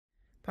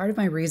Part of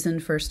my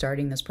reason for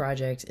starting this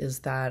project is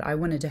that I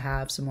wanted to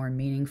have some more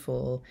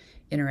meaningful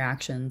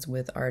interactions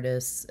with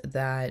artists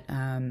that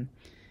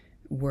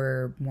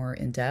were more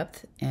in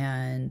depth.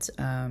 And,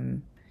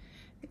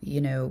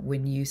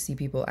 when you see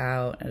people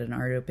out at an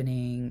art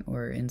opening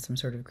or in some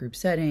sort of group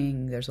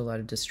setting, there's a lot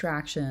of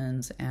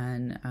distractions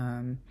and,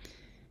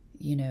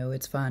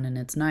 it's fun and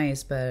it's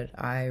nice, but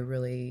I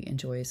really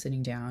enjoy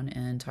sitting down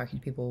and talking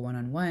to people one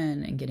on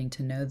one and getting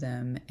to know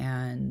them.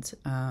 And,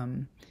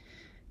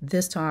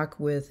 this talk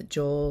with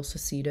Joel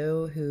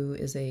Salcido, who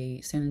is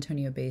a San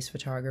Antonio based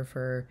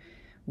photographer,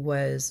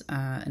 was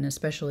an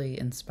especially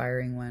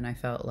inspiring one, I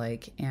felt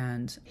like.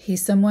 And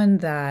he's someone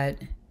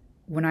that,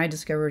 when I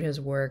discovered his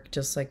work,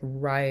 just like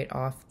right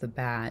off the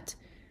bat,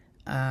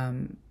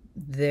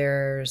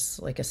 there's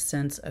like a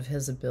sense of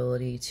his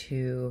ability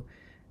to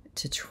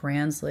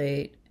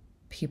translate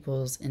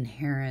people's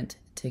inherent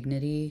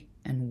dignity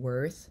and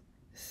worth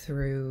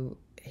through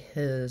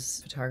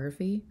his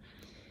photography.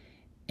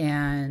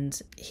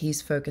 And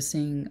he's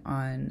focusing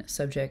on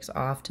subjects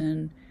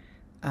often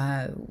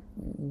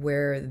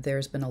where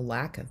there's been a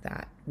lack of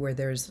that, where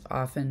there's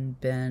often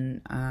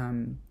been a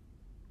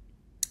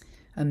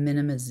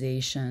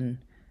minimization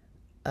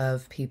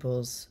of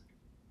people's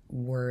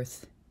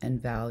worth and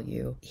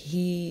value.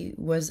 He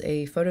was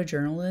a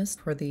photojournalist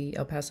for the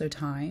El Paso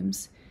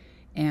Times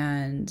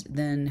and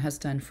then has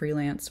done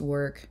freelance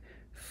work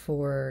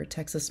for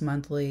Texas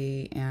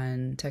Monthly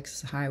and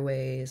Texas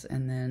Highways,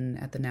 and then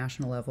at the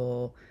national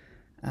level,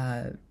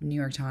 New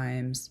York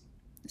Times.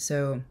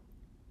 So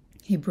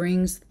he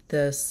brings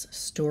this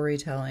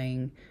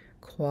storytelling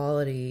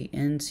quality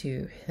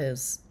into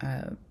his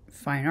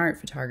fine art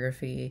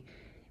photography,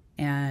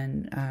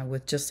 and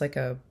with just like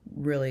a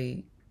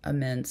really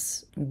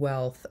immense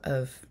wealth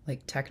of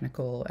like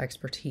technical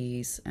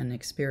expertise and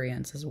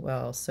experience as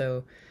well.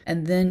 So,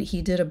 and then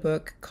he did a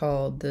book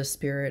called The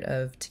Spirit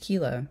of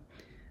Tequila,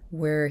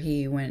 where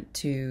he went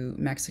to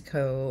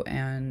Mexico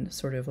and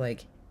sort of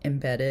like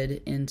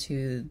embedded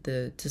into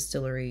the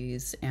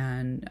distilleries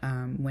and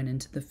went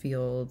into the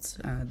fields,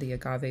 the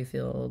agave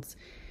fields,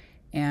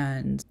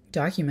 and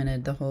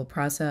documented the whole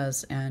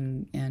process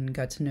and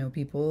got to know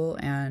people.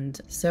 And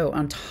so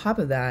on top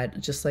of that,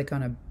 just like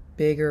on a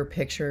bigger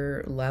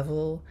picture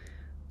level,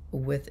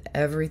 with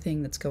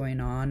everything that's going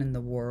on in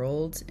the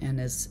world, and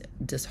as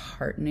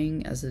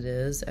disheartening as it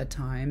is at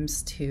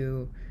times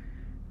to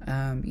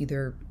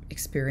either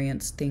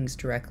experience things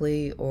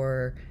directly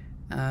or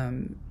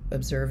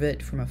observe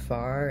it from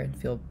afar and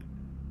feel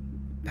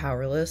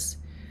powerless.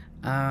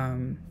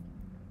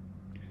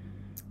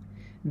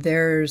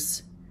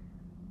 There's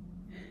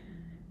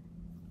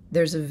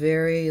a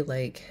very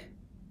like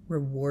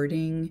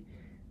rewarding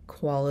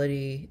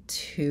quality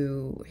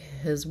to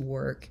his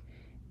work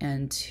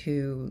and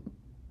to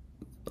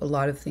a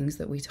lot of things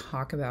that we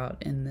talk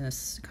about in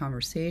this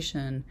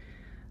conversation,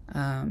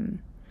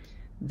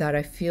 that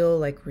I feel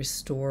like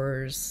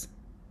restores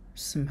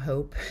some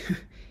hope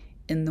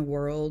in the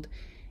world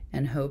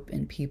and hope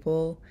in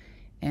people.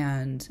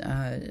 And,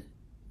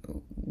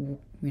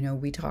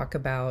 we talk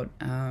about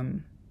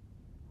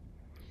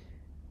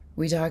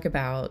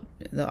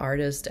the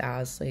artist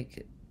as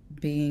like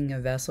being a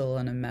vessel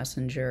and a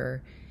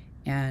messenger.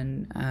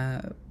 And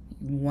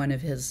one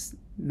of his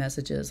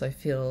messages, I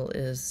feel,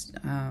 is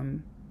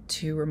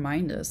to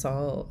remind us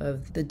all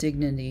of the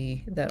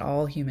dignity that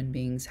all human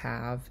beings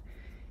have.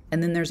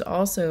 And then there's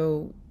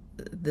also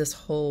this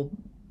whole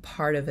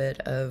part of it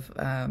of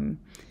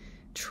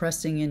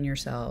trusting in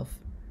yourself,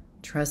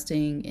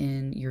 trusting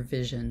in your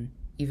vision,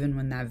 even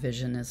when that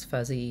vision is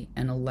fuzzy,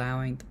 and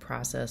allowing the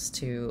process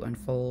to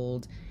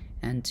unfold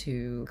and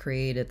to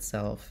create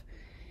itself,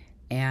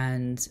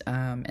 and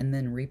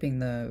then reaping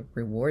the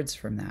rewards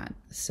from that.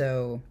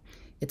 So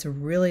it's a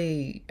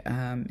really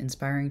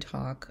inspiring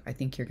talk. I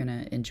think you're going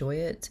to enjoy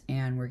it,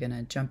 and we're going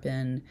to jump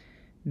in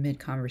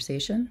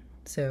mid-conversation.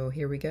 So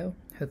here we go.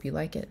 Hope you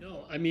like it.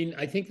 No, I mean,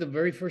 I think the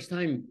very first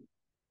time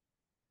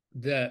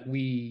that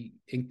we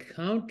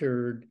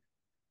encountered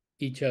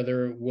each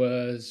other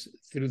was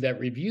through that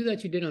review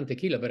that you did on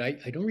Tequila, but I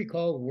don't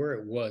recall where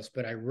it was,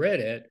 but I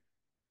read it.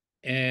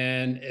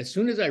 And as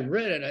soon as I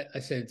read it, I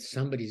said,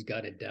 somebody's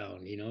got it down.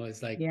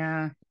 It's like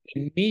Yeah.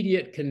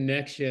 immediate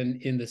connection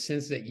in the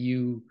sense that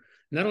you,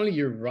 not only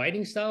your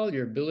writing style,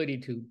 your ability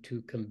to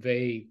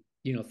convey,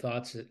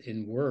 thoughts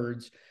in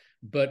words,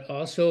 but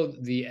also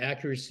the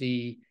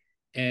accuracy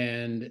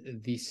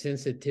and the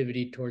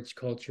sensitivity towards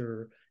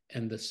culture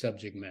and the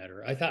subject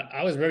matter.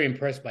 I was very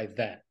impressed by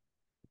that.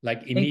 Like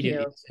Thank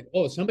immediately, you. said,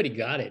 oh, somebody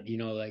got it,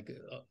 like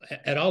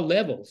at all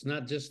levels,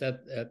 not just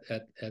at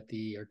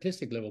the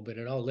artistic level, but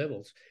at all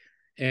levels.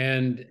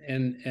 And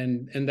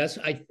that's,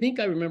 I think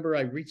I remember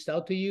I reached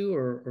out to you,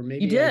 or You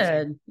maybe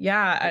did.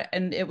 Yeah.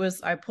 And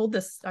I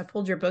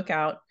pulled your book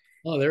out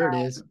oh, there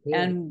it is. Cool.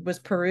 and was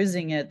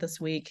perusing it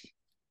this week,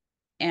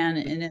 and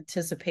in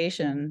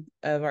anticipation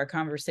of our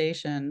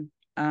conversation.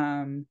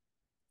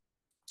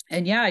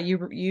 And yeah,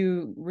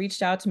 you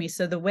reached out to me.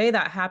 So the way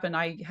that happened,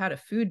 I had a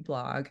food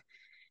blog,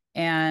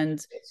 and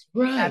That's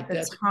right. at the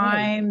That's right.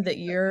 time that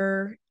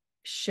you're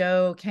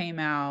show came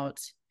out,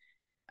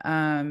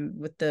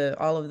 with the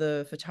all of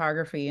the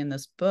photography in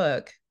this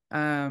book,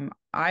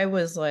 I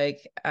was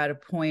like at a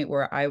point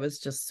where I was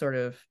just sort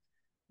of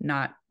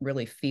not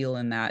really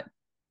feeling that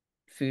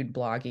food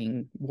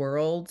blogging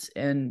world.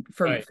 And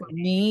Right. for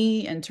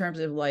me, in terms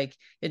of like,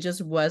 it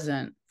just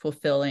wasn't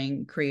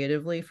fulfilling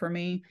creatively for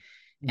me.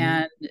 Hmm.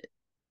 And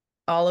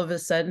all of a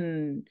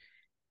sudden,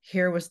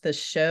 here was this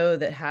show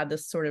that had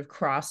this sort of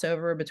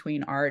crossover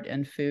between art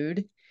and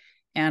food.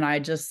 And I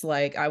just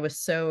like, I was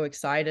so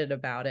excited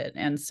about it.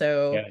 And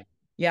so, Yeah.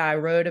 yeah, I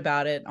wrote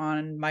about it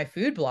on my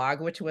food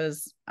blog, which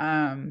was,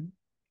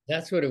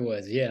 That's what it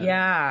was. Yeah.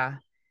 yeah.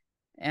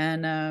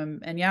 And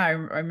yeah, I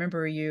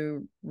remember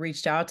you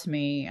reached out to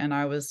me, and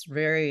I was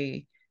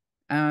very,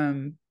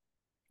 um,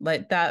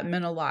 like, that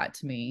meant a lot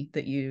to me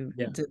that you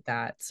Yeah. did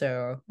that.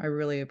 So I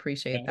really Yeah.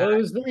 appreciate that. Well, it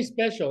was very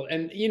special.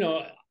 And,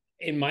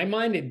 in my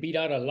mind, it beat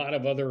out a lot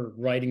of other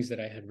writings that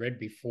I had read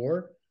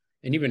before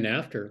and even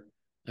after.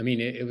 I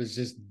mean, it was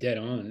just dead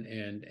on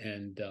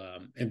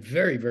and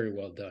very, very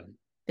well done.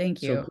 Thank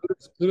So you.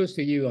 kudos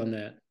to you on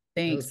that.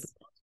 That was Thanks.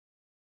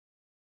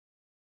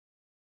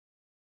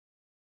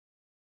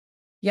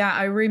 Yeah,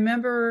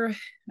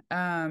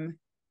 um,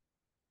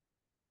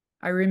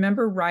 I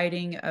remember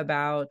writing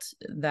about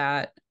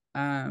that.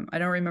 I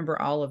don't remember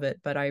all of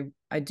it, but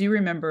I do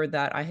remember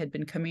that I had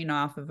been coming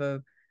off of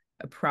a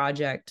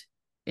project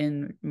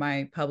in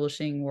my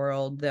publishing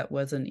world that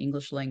was an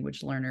English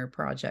language learner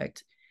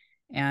project.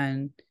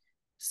 And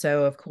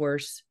so, of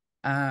course,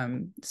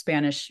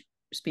 Spanish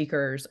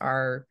speakers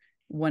are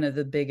one of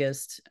the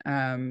biggest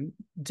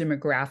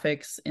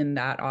demographics in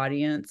that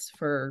audience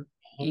for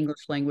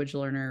English language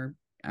learner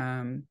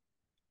um,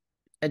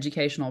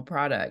 educational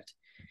product.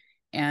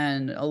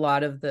 And a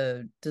lot of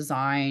the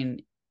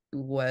design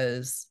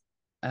was,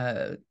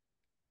 uh,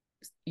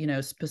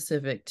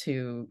 specific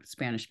to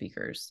Spanish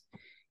speakers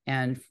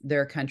and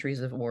their countries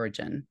of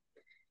origin.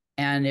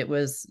 And it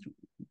was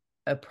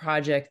a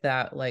project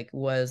that like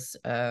was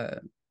a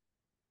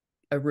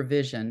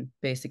revision.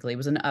 Basically, it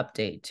was an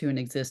update to an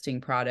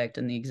existing product,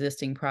 and the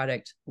existing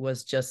product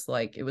was just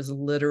like, it was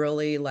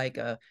literally like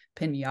a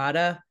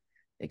piñata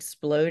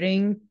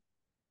exploding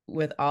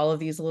with all of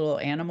these little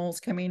animals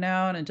coming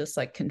out and just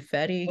like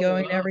confetti Oh,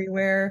 going wow.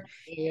 everywhere.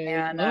 Yeah, yeah,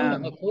 yeah. And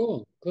Oh, how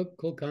cool.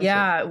 Cool concept.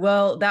 yeah,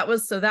 well, that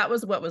was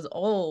what was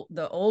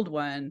the old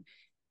one.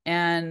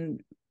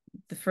 And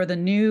for the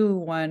new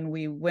one,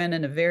 we went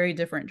in a very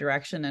different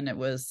direction. And it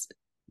was,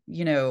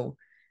 you know,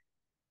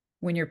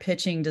 when you're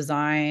pitching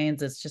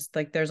designs, it's just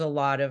like there's a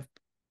lot of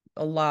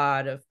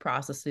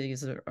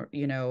processes,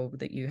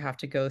 that you have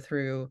to go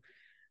through,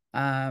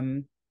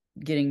 um,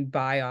 getting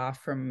buy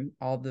off from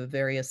all the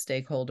various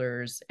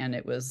stakeholders. And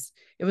it was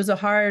a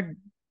hard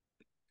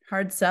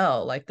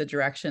sell, like the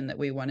direction that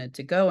we wanted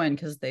to go in,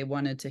 because they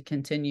wanted to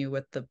continue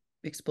with the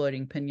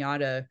exploding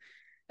pinata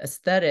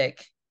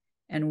aesthetic,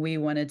 and we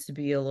wanted to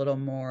be a little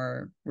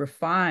more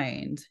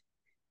refined.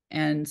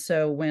 And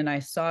so when I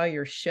saw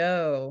your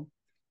show,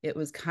 it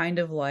was kind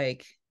of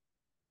like,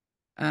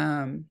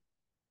 um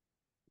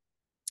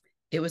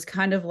it was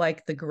kind of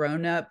like the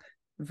grown-up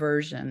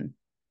version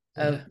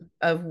of Yeah.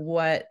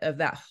 of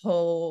that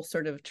whole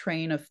sort of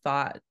train of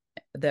thought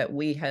that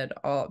we had,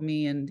 all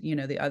me and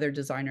the other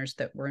designers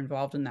that were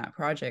involved in that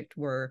project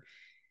were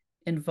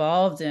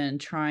involved in,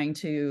 trying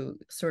to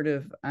sort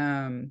of,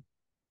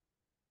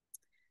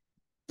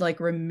 like,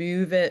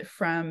 remove it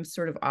from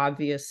sort of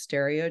obvious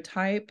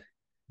stereotype of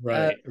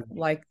Right.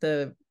 like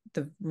the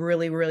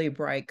really really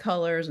bright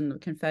colors and the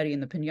confetti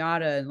and the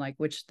piñata, and like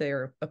which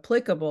they're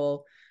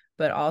applicable,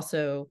 but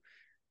also,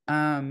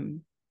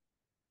 um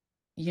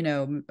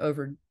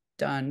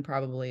overdone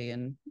probably,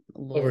 and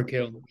a little,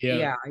 Overkill. Yeah.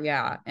 yeah,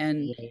 yeah.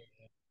 And Yeah.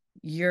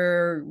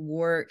 your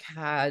work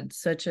had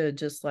such a,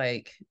 just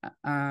like,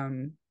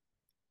 um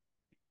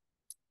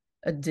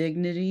a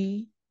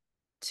dignity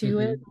to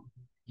it,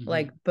 Hmm. Hmm.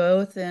 like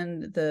both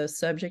in the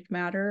subject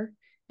matter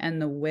and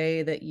the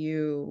way that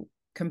you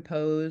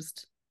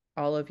composed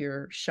all of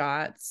your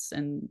shots,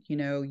 and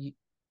you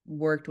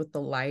worked with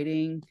the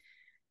lighting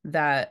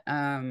that,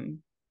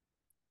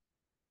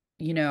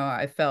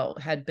 I felt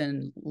had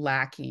been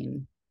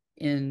lacking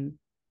in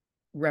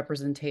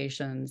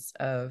representations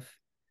of,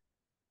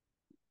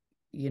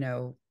 you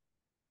know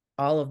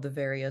all of the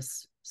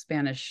various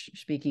Spanish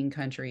speaking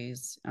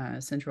countries,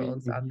 Central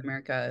and South Hmm.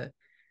 America,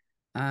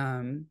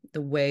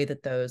 the way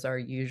that those are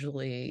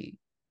usually,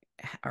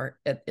 are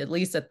at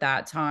least at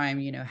that time,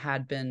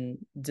 had been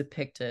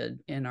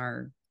depicted in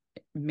our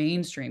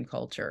mainstream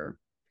culture.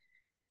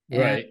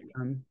 And Right.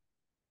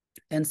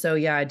 and so,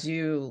 yeah, I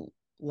do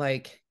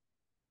like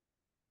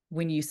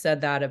when you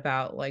said that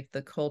about like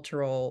the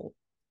cultural,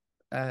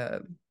 uh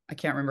I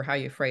can't remember how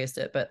you phrased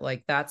it, but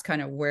like that's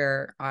kind of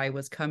where I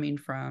was coming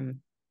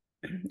from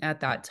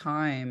at that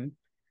time,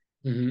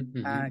 Hmm.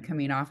 Hmm.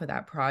 coming off of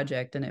that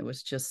project. And it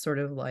was just sort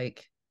of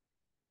like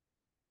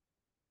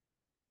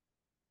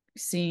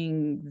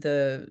seeing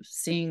the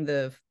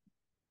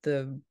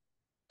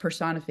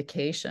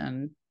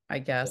personification I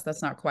guess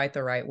that's not quite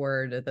the right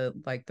word. The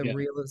like the Yeah.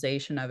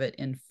 realization of it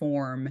in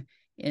form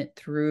it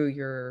through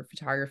your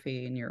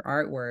photography and your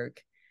artwork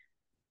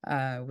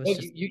was Well,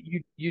 just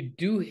you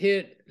do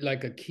hit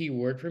like a key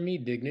word for me,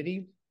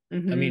 dignity. I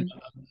mean,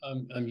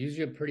 mm-hmm. I'm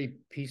usually a pretty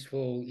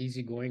peaceful,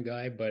 easygoing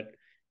guy, but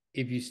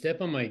if you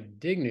step on my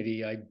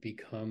dignity, I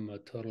become a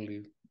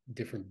totally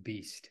different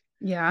beast.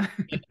 Yeah.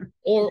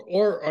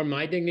 Or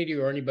my dignity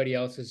or anybody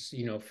else's,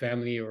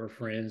 family or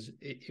friends.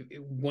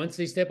 Once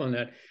they step on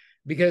that,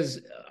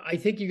 because I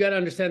think you got to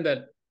understand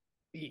that,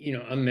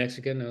 I'm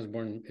Mexican. I was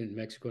born in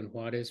Mexico in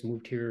Juarez,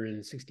 moved here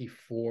in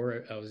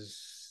 '64. I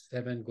was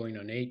 7 going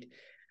on 8.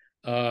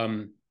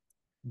 Um,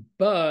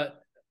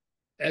 but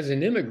as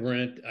an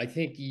immigrant, I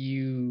think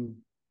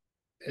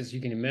as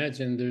you can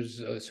imagine, there's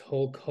this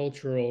whole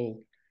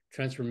cultural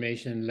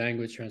transformation,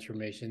 language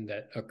transformation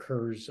that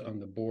occurs on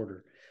the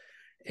border.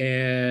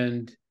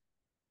 And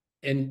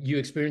you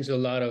experience a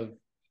lot of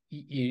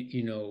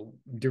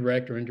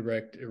direct or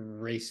indirect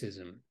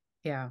racism.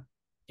 Yeah.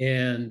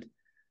 And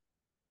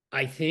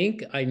I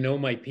think I know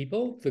my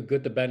people, the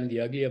good, the bad, and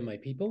the ugly of my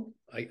people.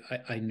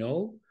 I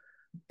know.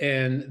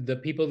 And the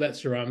people that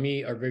surround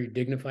me are very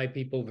dignified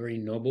people, very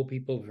noble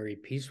people, very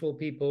peaceful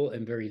people,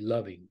 and very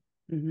loving.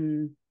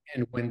 Mm-hmm.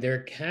 And when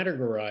they're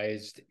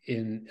categorized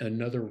in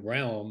another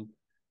realm,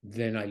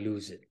 then I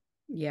lose it.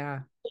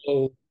 Yeah.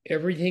 So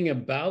everything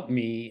about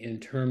me in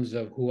terms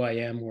of who I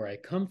am, where I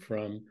come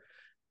from,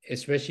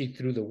 especially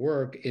through the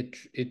work,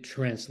 it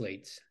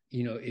translates.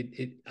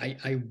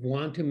 I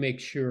want to make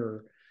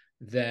sure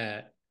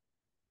that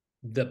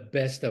the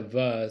best of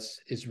us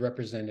is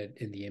represented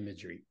in the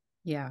imagery,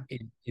 Yeah.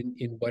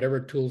 in whatever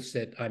tool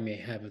set I may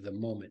have at the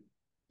moment.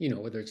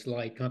 Whether it's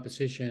light,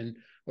 composition,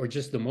 or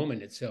just the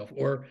moment itself,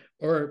 or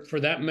for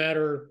that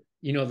matter,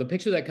 the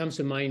picture that comes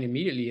to mind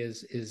immediately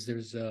is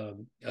there's a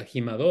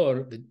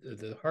jimador,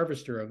 the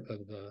harvester of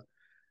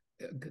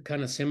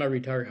kind of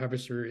semi-retired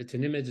harvester. It's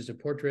an image, it's a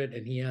portrait,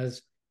 and he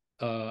has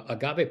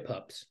agave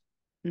pups.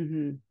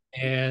 Mm-hmm.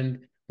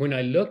 And when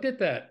I looked at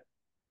that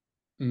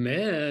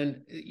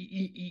man,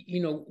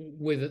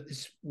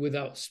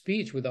 without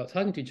speech, without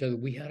talking to each other,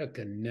 we had a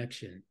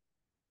connection,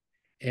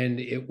 and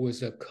it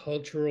was a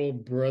cultural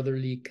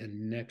brotherly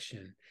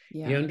connection. He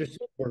Yeah.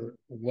 understood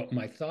what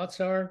my thoughts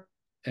are,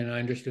 and I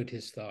understood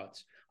his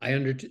thoughts. I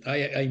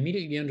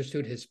immediately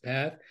understood his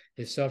path,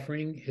 his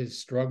suffering, his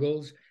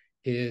struggles,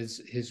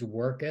 his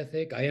work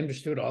ethic. I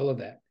understood all of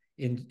that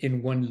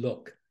in one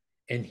look,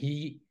 and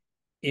he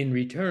in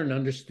return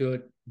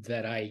understood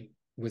that I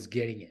was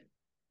getting it.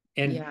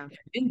 And Yeah.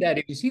 in that,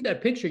 if you see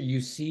that picture, you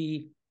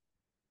see,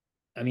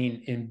 I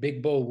mean, in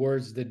big bold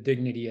words, the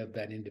dignity of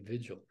that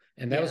individual.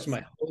 And that was Yes.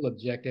 my whole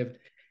objective.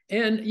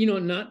 And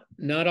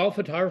not all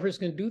photographers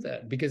can do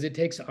that, because it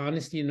takes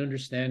honesty and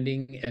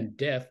understanding and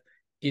depth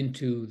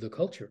into the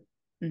culture.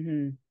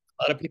 Mm-hmm.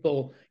 A lot of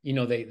people,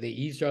 they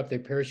eavesdrop, they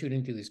parachute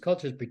into these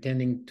cultures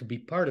pretending to be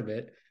part of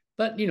it.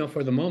 But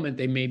for the moment,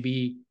 they may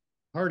be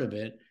part of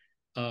it,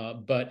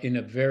 but in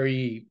a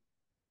very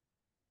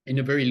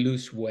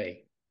loose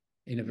way,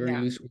 Yeah.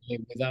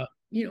 without,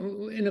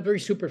 in a very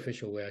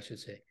superficial way, I should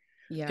say.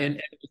 Yeah. And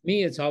with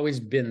me, it's always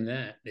been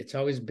that. It's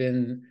always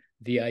been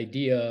the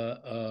idea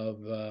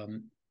of,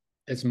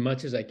 as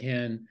much as I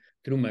can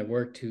through my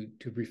work, to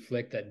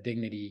reflect that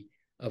dignity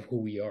of who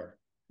we are.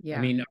 I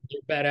Yeah. mean, are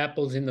there bad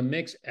apples in the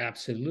mix?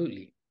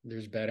 Absolutely.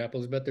 There's bad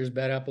apples, but there's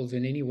bad apples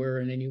in anywhere,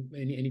 in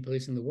any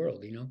place in the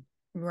world.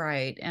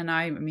 Right. And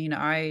I mean,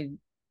 I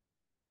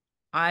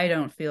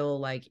don't feel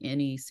like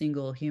any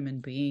single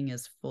human being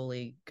is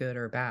fully good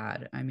or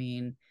bad. I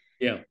mean,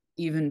 Yeah.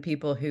 even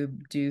people who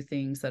do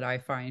things that I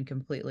find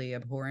completely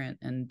abhorrent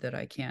and that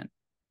I can't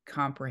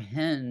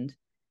comprehend,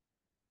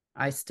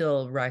 I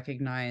still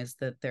recognize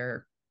that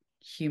they're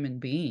human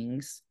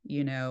beings,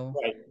 you know.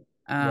 Right.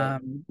 Right.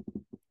 Um,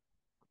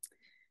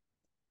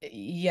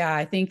 yeah,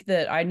 I think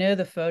that I know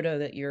the photo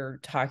that you're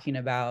talking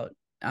about.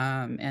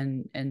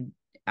 And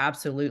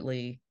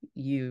absolutely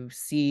you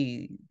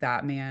see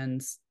that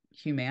man's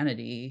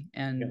humanity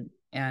Yeah.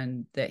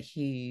 and that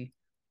he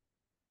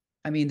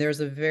I mean, there's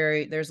a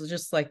depth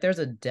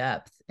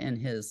in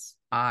his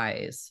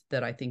eyes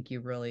that I think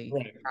you really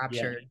Right. Yeah.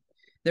 captured.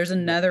 There's Right.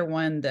 another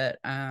one that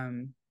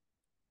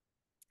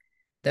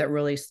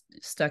really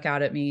stuck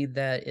out at me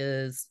that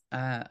is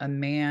a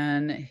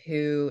man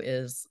who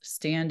is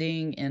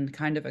standing in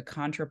kind of a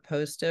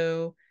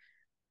contrapposto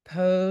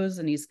pose,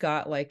 and he's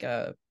got like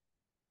a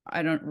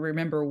I don't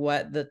remember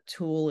what the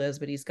tool is,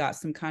 but he's got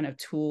some kind of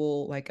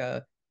tool like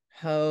a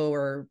hoe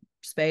or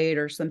spade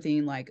or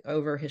something like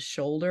over his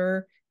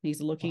shoulder.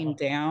 He's looking Uh-huh.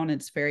 down.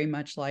 It's very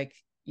much like,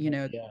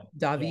 Yeah. Yeah.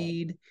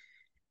 David.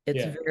 It's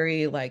Yeah.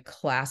 very like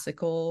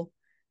classical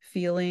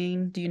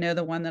feeling. Do you know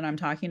the one that I'm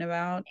talking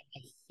about?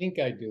 I think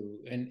I do.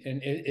 And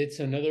it's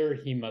another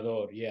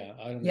jimador. Yeah.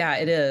 I don't know. Yeah,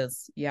 it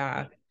is.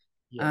 Yeah.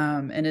 Yeah.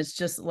 Yeah. And it's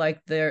just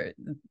like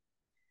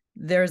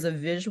there's a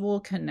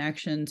visual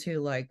connection to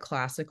like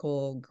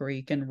classical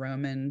Greek and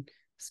Roman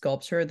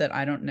sculpture that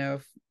I don't know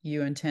if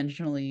you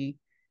intentionally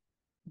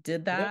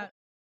did No, that.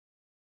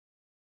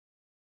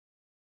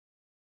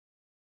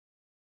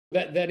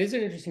 that is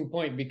an interesting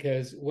point,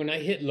 because when I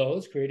hit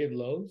lows, creative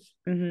lows,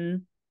 Mm-hmm.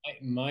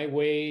 my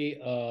way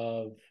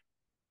of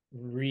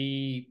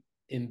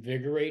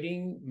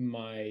reinvigorating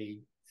my,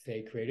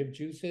 say, creative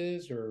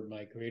juices or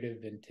my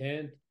creative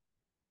intent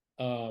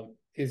uh,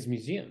 is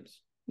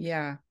museums.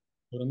 Yeah.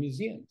 Go to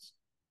museums,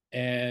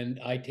 and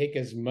I take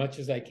as much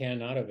as I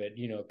can out of it.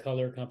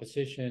 Color,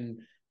 composition,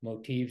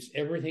 motifs,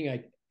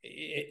 everything.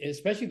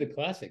 Especially the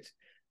classics.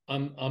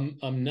 I'm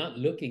not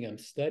looking. I'm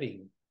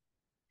studying.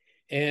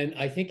 And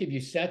I think if you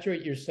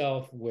saturate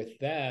yourself with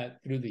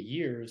that through the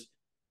years,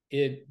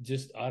 it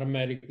just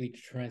automatically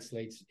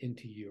translates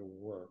into your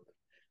work.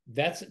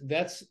 That's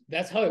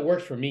how it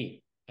works for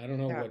me. I don't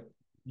know Yeah. what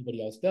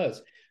anybody else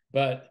does,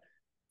 but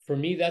for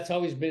me, that's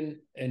always been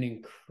an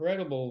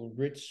incredible,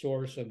 rich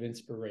source of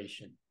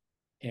inspiration.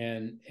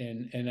 And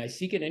I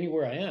seek it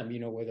anywhere I am.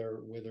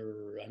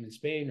 Whether I'm in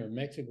Spain or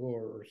Mexico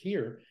or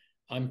here,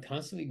 I'm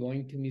constantly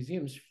going to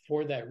museums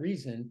for that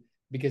reason,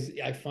 because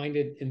I find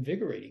it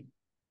invigorating,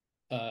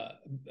 uh,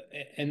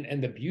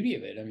 and the beauty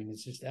of it. I mean,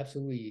 it's just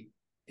absolutely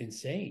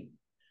insane.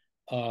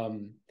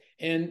 Um,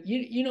 and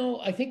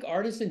I think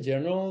artists in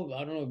general.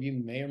 I don't know if you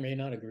may or may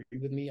not agree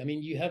with me. I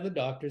mean, you have the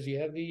doctors, you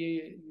have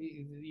the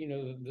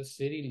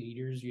city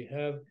leaders, you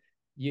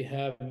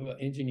have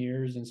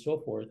engineers and so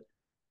forth,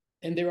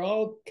 and they're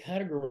all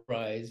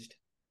categorized,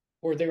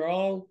 or they're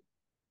all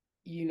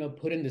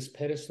put in this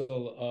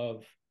pedestal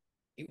of,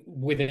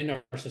 within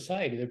our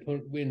society, they're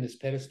put in this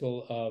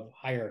pedestal of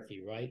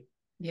hierarchy, right?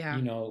 Yeah.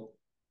 you know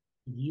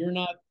you're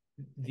not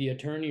the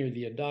attorney or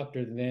the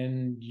doctor,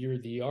 then you're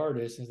the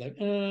artist. It's like,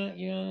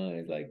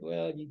 it's like,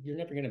 well, you're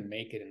never going to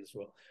make it in this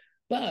world.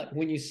 But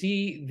when you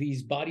see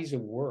these bodies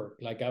of work,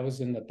 like I was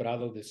in the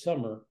Prado this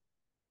summer,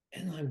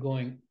 and I'm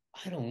going,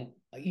 I don't,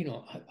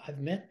 I've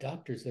met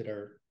doctors that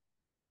are,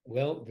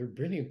 well, they're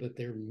brilliant, but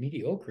they're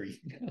mediocre.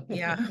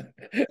 Yeah.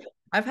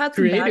 I've had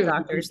some bad Creative.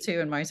 doctors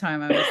too in my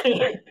time. I was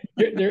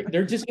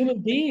they're just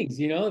human beings.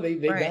 They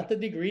right. got the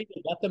degree,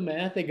 they got the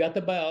math, they got the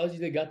biology,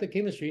 they got the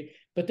chemistry,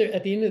 but they're,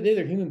 at the end of the day,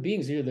 they're human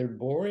beings. Either they're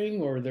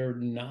boring, or they're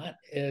not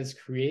as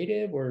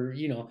creative, or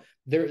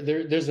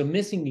there's a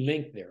missing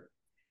link there.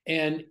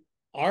 And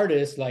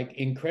artists, like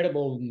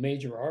incredible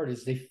major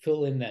artists, they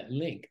fill in that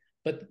link.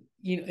 But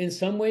in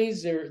some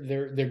ways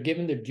they're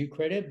given their due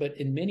credit, but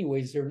in many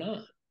ways they're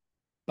not,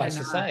 by They're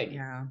not. society.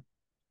 Yeah.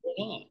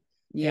 They're not.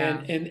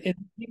 Yeah. And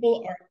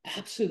people are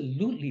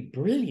absolutely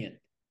brilliant.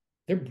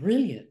 They're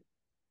brilliant.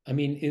 I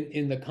mean,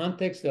 in the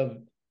context of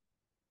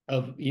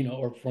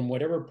or from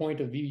whatever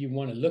point of view you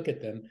want to look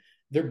at them,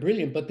 they're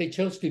brilliant, but they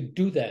chose to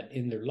do that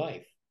in their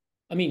life.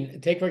 I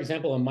mean, take for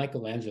example a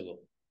Michelangelo.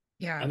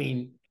 I Yeah.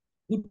 mean,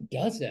 who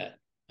does that?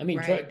 I mean,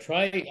 try Right.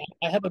 try.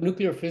 I have a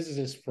nuclear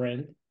physicist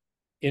friend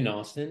in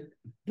Austin,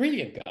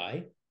 brilliant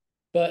guy,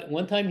 but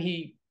one time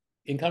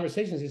in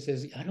conversations, he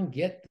says, I don't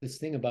get this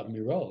thing about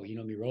Miro,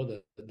 Miro,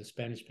 the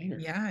Spanish painter.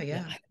 Yeah.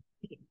 Yeah,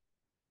 Yeah.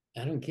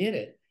 I don't get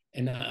it.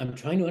 And I'm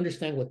trying to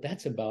understand what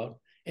that's about.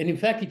 And in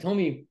fact, he told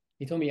me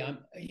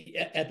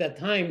at that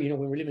time, when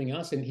we were living in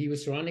Austin, he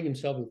was surrounding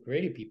himself with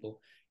creative people.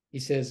 He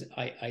says,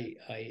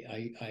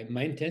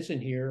 my intention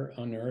here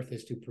on Earth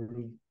is to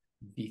prove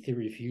the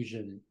theory of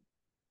fusion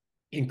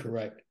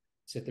incorrect.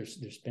 He said they're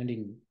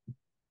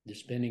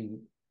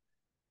spending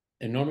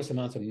enormous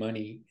amounts of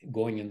money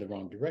going in the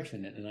wrong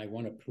direction, and I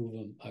want to prove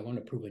them. I want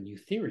to prove a new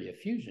theory of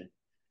fusion.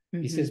 He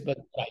Mm-hmm. says, but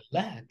what I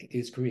lack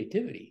is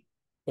creativity,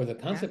 or the Yeah.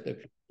 concept of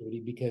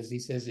creativity, because he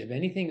says if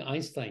anything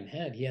Einstein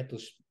had, he had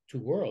those two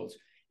worlds.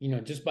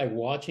 Just by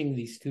watching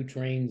these two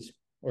trains,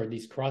 or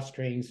these cross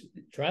trains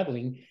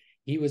traveling,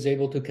 he was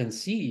able to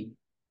conceive,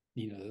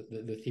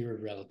 the theory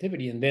of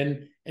relativity, and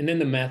then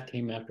the math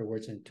came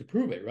afterwards and to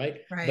prove it,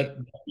 right? Right. But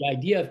the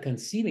idea of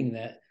conceiving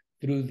that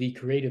through the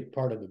creative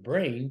part of the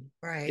brain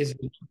Right. is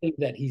something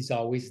that he's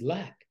always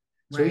lacked.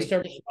 So he Right.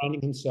 started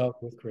surrounding himself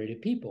with creative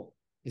people.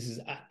 He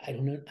says, I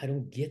don't know, I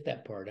don't get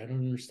that part. I don't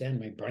understand.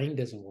 My brain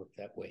doesn't work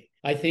that way.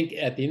 I think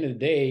at the end of the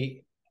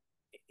day,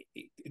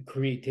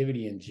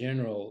 creativity in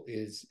general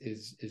is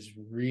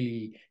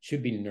really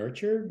should be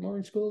nurtured more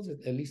in schools,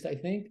 at least I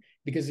think,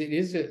 because it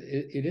is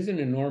an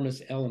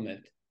enormous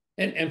element.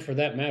 And for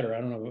that matter, I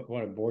don't know,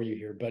 want to bore you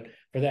here, but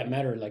for that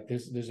matter, like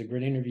there's a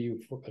great interview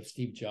of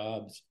Steve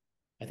Jobs.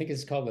 I think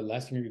it's called The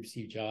Last Interview of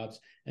Steve Jobs,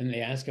 and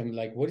they ask him,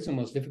 like, what is the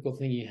most difficult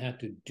thing you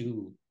had to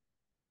do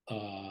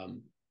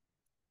um,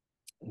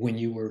 when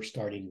you were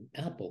starting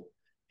Apple?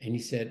 And he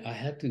said, I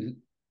had to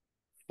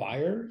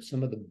fire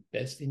some of the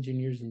best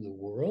engineers in the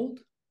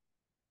world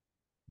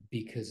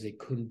because they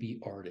couldn't be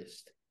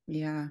artists.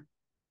 Yeah.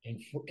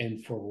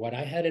 And for what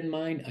I had in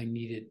mind, I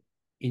needed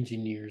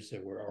engineers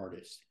that were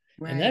artists.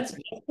 And Right. that's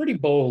pretty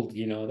bold,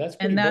 that's pretty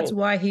And that's bold.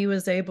 why he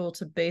was able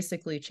to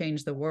basically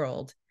change the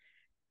world.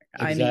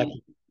 I mean,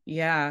 Exactly.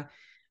 yeah.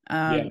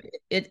 Yeah,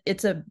 It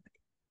it's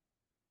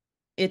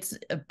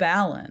a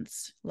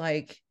balance.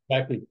 Like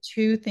exactly.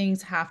 two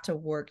things have to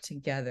work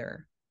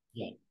together.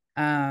 Yeah.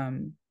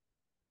 Um,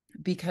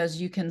 because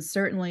you can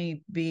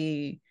certainly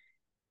be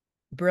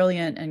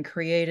brilliant and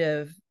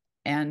creative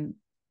and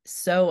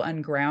so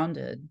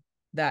ungrounded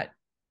that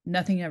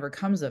nothing ever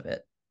comes of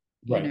it.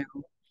 You Right.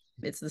 know,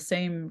 it's the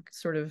same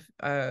sort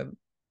of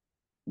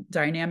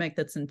dynamic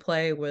that's in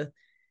play with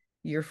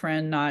your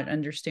friend not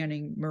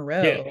understanding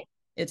Yeah. Moreau.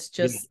 It's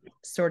Yeah. just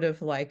sort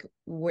of like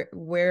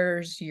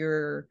where's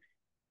your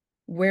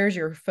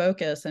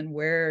focus and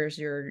where's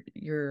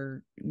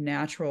your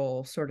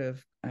natural sort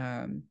of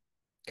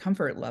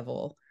comfort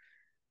level.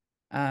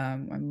 I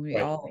mean,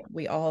 Right.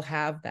 we all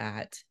have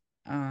that,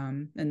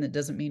 and that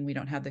doesn't mean we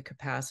don't have the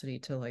capacity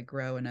to like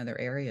grow in other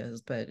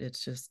areas, but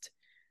it's just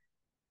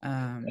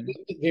um,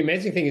 The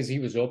amazing thing is he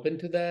was open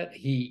to that.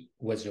 He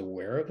was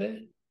aware of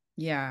it.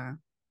 yeah,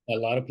 A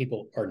lot of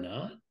people are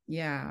not.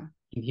 yeah,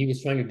 And he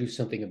was trying to do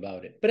something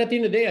about it. But at the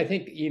end of the day, I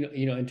think,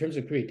 in terms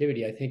of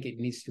creativity, I think it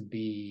needs to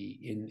be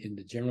in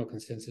the general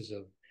consensus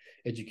of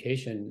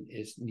education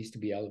is needs to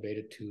be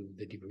elevated to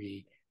the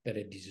degree that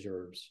it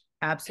deserves.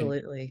 And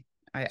absolutely.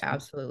 I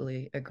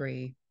absolutely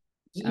agree.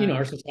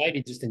 our Um,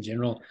 society just in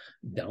general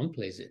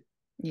downplays it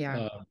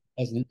yeah,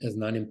 as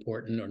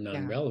non-important or yeah,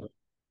 non-relevant.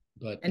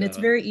 But and it's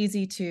very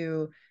easy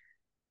to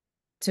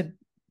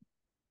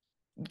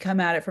come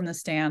at it from the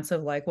stance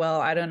of like, well,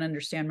 I don't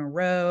understand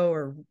Moreau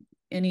or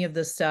any of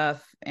this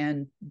stuff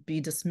and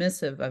be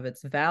dismissive of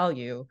its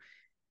value.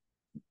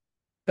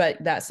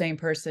 But that same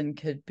person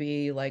could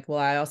be like, well,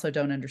 I also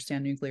don't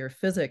understand nuclear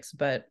physics,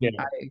 but yeah,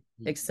 I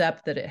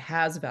accept that it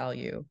has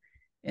value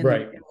in the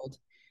right, world.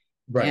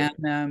 right,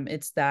 And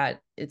it's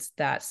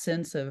that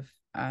sense of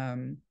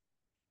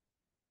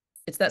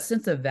it's that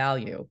sense of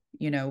value.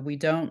 You know, we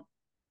don't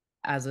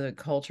as a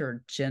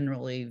culture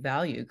generally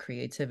value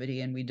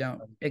creativity, and we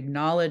don't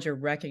acknowledge or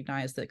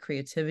recognize that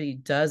creativity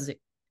does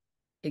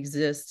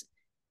exist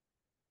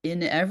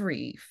in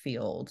every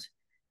field,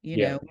 you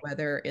yeah, know,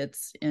 whether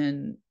it's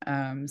in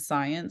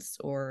science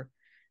or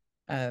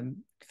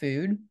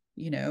food,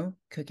 you know,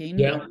 cooking,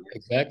 yeah, or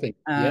exactly,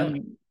 yeah.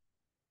 um,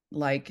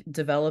 like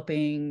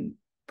developing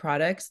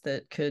products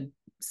that could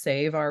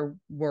save our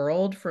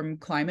world from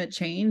climate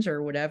change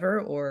or whatever,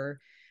 or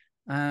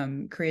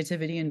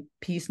creativity and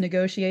peace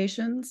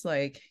negotiations.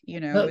 Like, you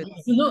know, it's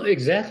No,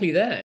 exactly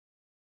that.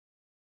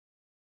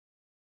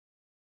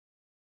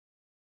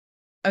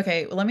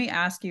 okay. Well, let me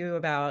ask you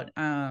about,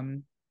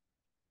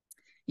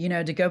 you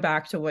know, to go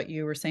back to what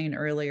you were saying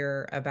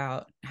earlier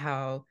about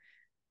how,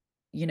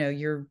 you know,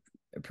 you're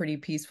a pretty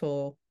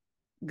peaceful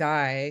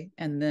guy,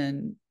 and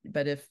then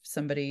but if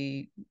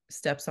somebody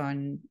steps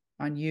on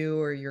you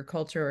or your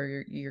culture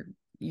or your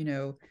you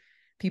know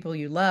people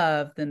you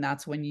love, then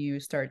that's when you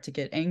start to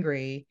get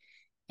angry.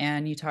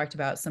 And you talked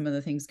about some of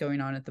the things going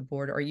on at the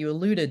border, or you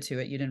alluded to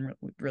it. You didn't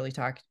really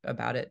talk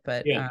about it,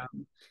 but Yeah.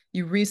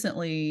 you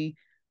recently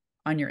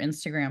on your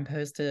Instagram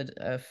posted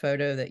a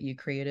photo that you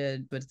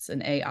created, but it's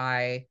an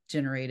AI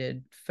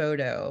generated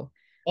photo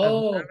of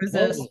Oh, Moses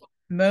totally.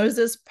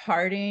 Moses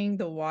parting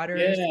the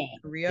waters Yeah,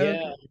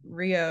 yeah,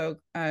 Rio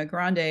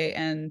Grande,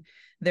 and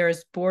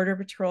there's border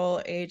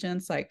patrol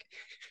agents like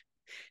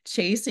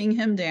chasing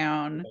him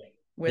down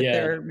with yeah.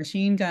 their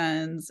machine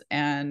guns,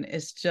 and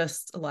it's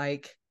just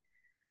like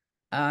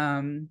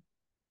um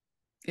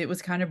it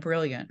was kind of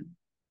brilliant.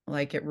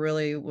 Like it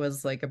really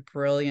was like a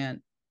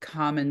brilliant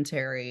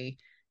commentary,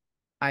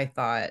 I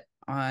thought,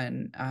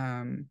 on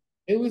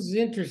It was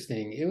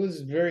interesting. It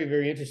was very,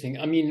 very interesting.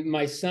 I mean,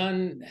 my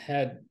son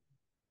had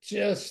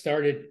just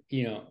started,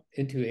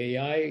 into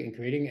AI and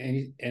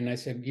creating, and I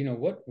said,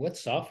 what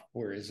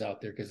software is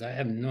out there? Because I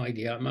have no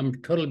idea.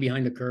 I'm totally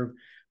behind the curve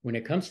when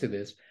it comes to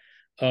this.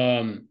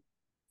 Um,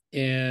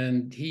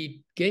 and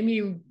he gave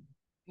me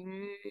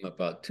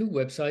about two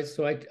websites.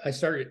 So I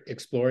started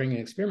exploring and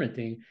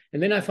experimenting,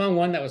 and then I found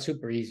one that was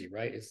super easy.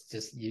 Right? It's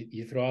just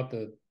you throw out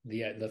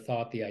the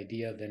thought, the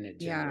idea, then it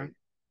yeah, generates.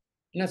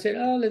 And I said,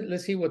 oh,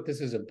 let's see what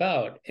this is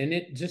about. And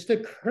it just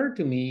occurred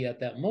to me at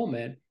that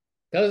moment.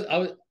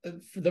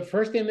 The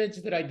first image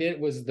that I did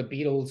was the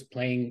Beatles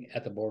playing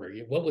at the border.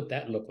 What would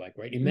that look like,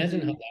 right? Imagine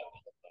how mm-hmm, that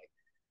would look like.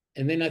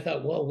 And then I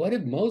thought, well, what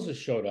if Moses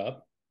showed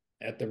up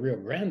at the Rio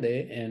Grande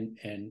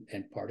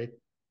and parted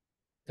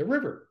the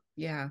river?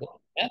 yeah, What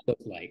would that look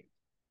like?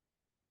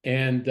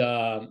 And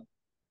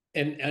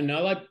and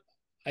now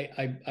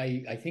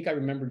I think I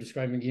remember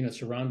describing,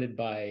 surrounded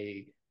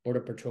by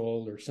border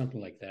patrol or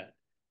something like that.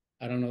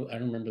 I don't know. I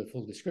don't remember the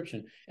full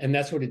description, and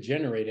that's what it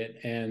generated,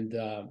 and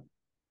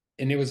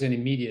it was an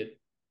immediate,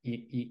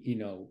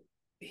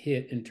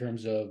 hit in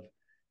terms of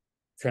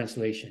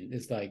translation.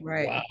 It's like,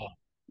 right, wow,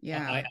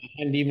 yeah, I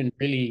hadn't even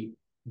really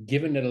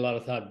given it a lot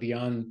of thought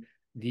beyond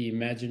the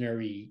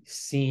imaginary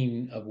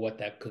scene of what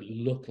that could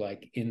look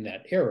like in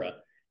that era,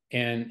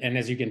 and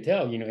as you can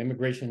tell,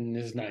 immigration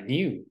is not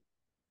new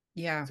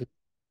yeah, to,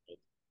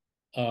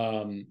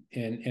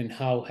 and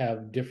how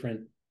have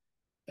different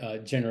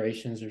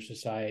generations or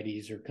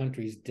societies or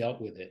countries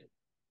dealt with it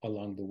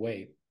along the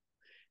way.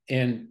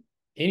 And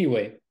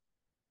anyway,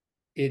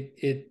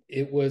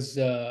 it was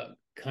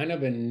kind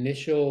of an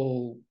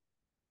initial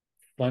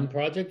fun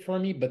project for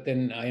me, but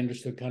then I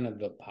understood kind of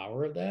the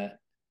power of that,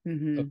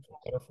 mm-hmm, for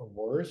better for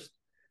worse.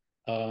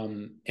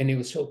 And it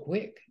was so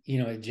quick,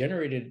 it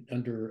generated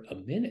under a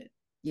minute.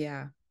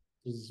 yeah.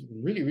 is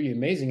really, really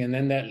amazing. And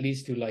then that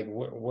leads to like,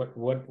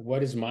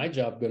 what is my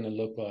job going to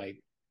look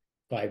like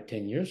 5,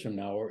 10 years from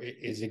now? Or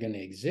is it going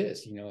to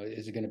exist? You know,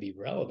 is it going to be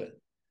relevant?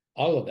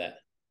 All of that.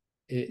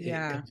 It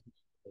Yeah. comes.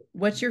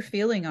 What's your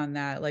feeling on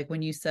that? Like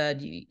when you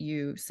said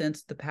you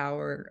sensed the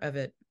power of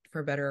it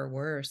for better or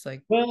worse,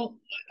 like, Well,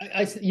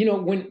 you know,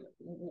 when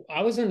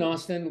I was in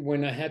Austin,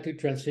 when I had to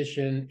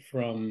transition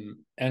from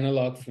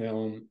analog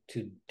film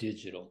to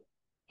digital,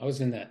 I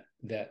was in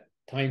that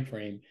time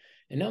frame,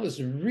 and I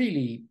was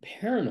really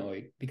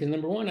paranoid because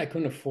number one, I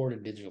couldn't afford a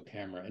digital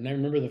camera, and I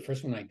remember the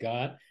first one I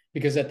got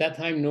because at that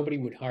time nobody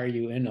would hire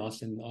you in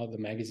Austin. All the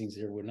magazines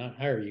there would not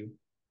hire you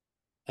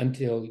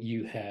until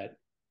you had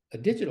a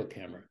digital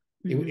camera.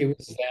 It mhm.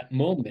 was that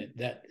moment,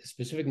 that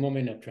specific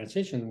moment of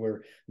transition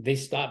where they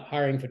stopped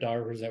hiring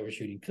photographers that were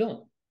shooting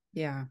film.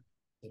 Yeah.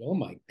 I said, oh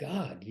my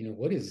God, you know,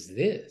 what is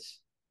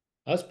this?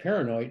 I was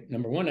paranoid.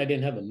 Number one, I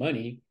didn't have the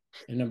money.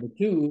 And number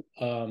two,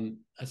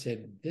 I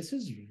said, this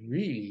is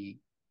really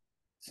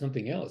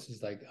something else.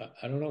 It's like,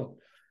 I don't know.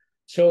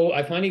 So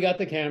I finally got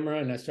the camera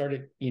and I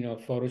started, you know,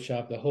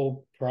 Photoshop, the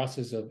whole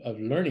process of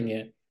learning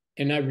it.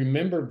 And I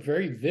remember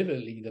very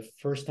vividly the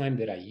first time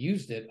that I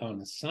used it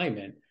on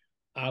assignment,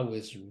 I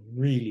was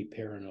really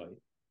paranoid.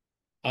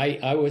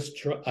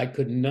 I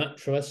could not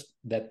trust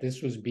that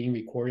this was being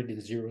recorded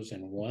in zeros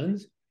and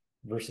ones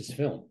versus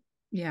film.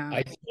 Yeah.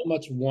 I so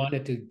much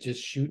wanted to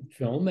just shoot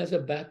film as a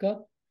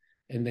backup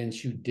and then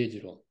shoot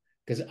digital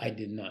because I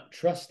did not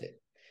trust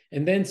it.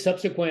 And then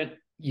subsequent,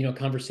 you know,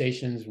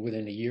 conversations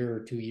within a year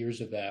or 2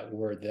 years of that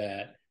were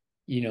that,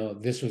 you know,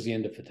 this was the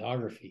end of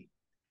photography.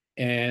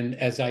 And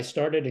as I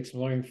started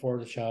exploring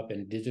Photoshop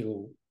and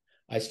digital,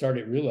 I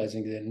started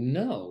realizing that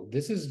no,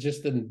 this is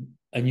just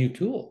a new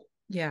tool.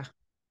 Yeah.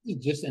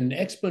 It's just an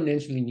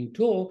exponentially new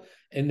tool.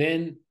 And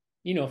then,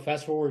 you know,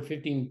 fast forward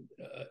 15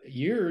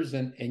 years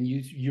and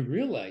you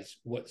realize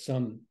what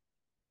some,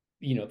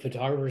 you know,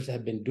 photographers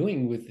have been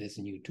doing with this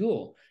new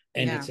tool,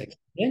 and Yeah.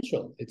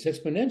 it's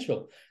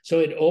exponential. So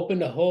it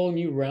opened a whole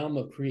new realm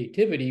of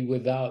creativity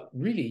without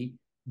really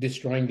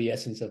destroying the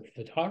essence of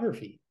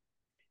photography.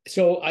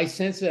 So I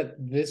sense that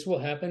this will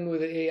happen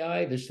with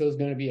AI. There's still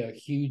going to be a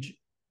huge,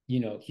 you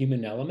know,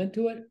 human element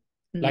to it.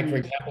 Like for Mhm.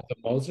 example, the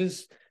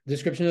Moses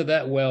description of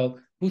that. Well,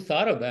 who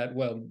thought of that?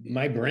 Well,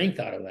 my brain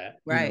thought of that.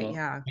 You Right. know,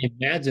 Yeah.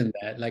 imagine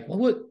that. Like,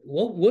 what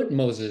would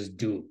Moses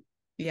do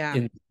Yeah.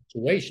 in the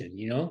situation?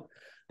 You know,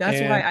 That's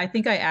why and I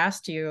think I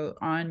asked you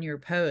on your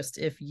post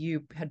if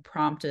you had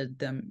prompted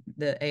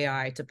the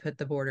AI to put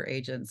the border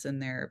agents in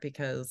there,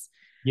 because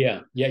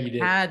yeah, yeah, you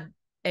did. had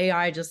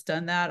AI just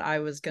done that,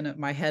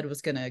 my head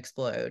was gonna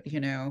explode, you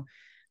know.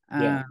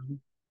 Yeah. Um,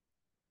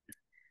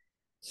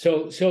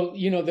 So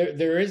you know,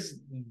 there is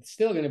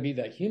still going to be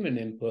that human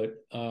input.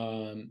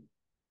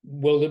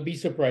 Will there be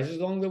surprises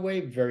along the way?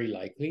 Very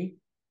likely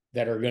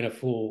that are going to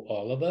fool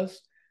all of us.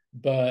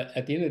 But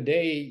at the end of the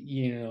day,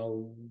 you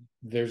know,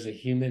 there's a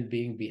human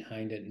being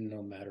behind it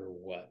no matter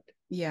what.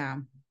 yeah,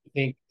 I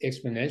think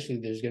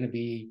exponentially there's going to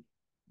be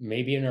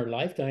maybe in our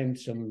lifetime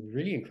some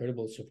really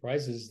incredible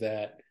surprises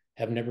that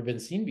have never been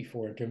seen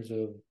before in terms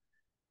of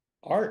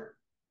art,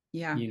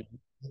 yeah, you know.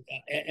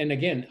 And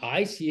again,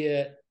 I see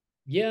it,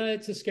 yeah,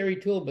 it's a scary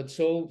tool, but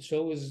so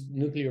is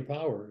nuclear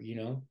power, you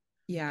know.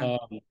 yeah,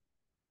 um,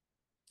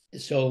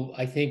 so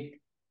I think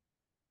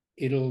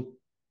it'll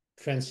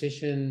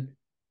transition,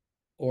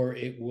 or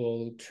it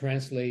will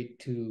translate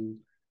to,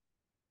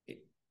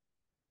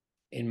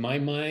 in my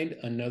mind,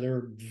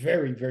 another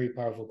very, very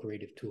powerful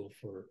creative tool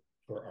for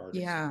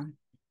artists. yeah,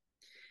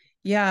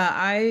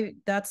 yeah.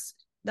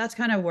 That's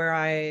kind of where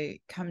I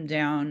come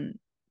down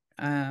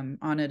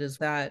on it, is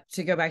that,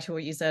 to go back to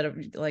what you said of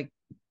like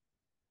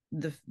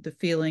the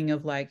feeling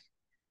of like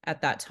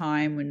at that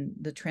time when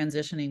the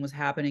transitioning was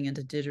happening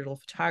into digital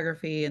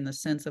photography, and the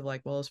sense of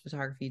like, well, is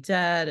photography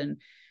dead? And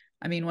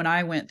I mean, when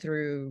I went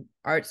through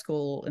art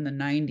school in the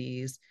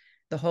 90s,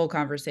 the whole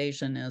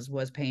conversation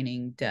was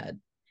painting dead,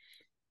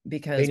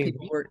 because Painting.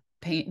 people were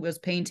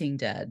painting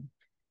dead,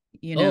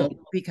 you know,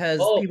 Oh, because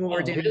oh, people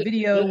were oh, doing really?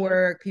 video Really?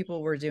 work,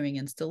 people were doing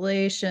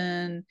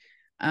installation,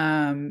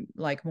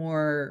 like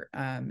more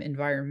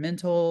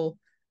environmental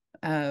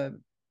uh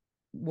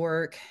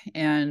work.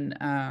 And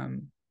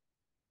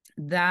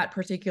that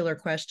particular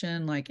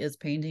question, like, is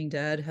painting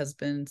dead, has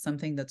been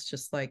something that's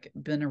just like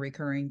been a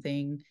recurring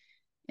thing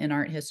in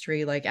art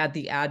history, like at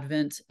the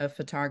advent of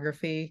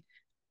photography.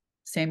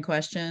 Same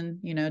question,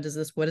 you know,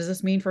 what does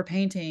this mean for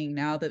painting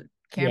now that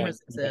Yeah,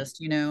 cameras yeah, exist,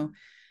 you know?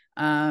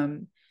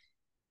 um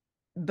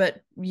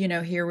but you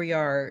know, here we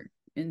are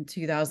in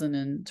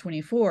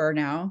 2024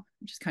 now,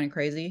 which is kind of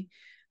crazy.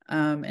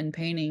 And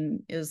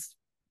painting is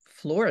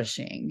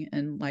flourishing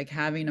and like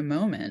having a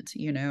moment,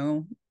 you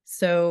know.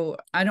 So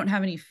I don't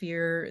have any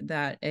fear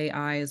that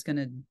AI is going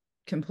to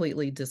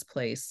completely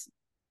displace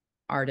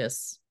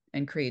artists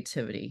and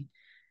creativity,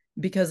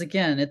 because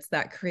again, it's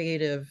that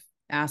creative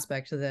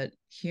aspect that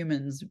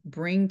humans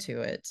bring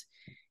to it.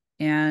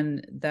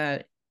 And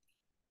that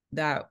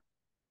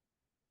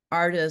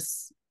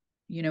artists,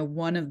 you know,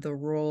 one of the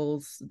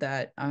roles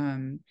that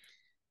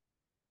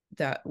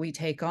that we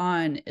take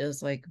on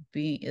is like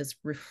is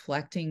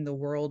reflecting the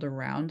world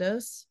around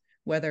us,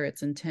 whether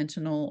it's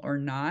intentional or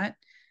not.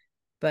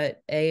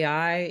 But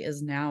AI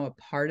is now a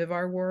part of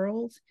our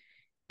world.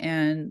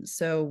 And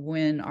so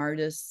when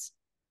artists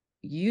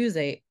use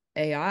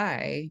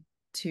AI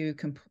to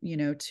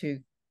to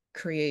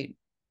create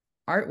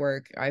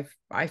artwork,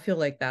 I feel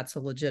like that's a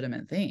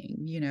legitimate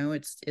thing.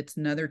 It's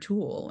another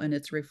tool, and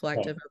it's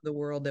reflective of the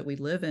world that we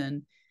live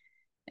in,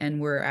 and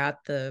we're at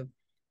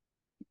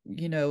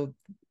you know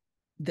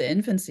the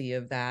infancy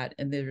of that,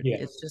 and Yeah.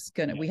 it's just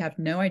gonna we have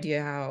no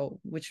idea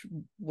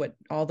what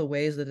all the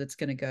ways that it's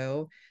going to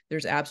go.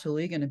 There's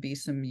absolutely going to be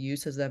some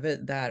uses of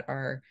it that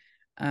are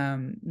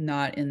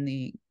not in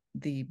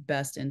the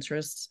best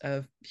interests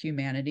of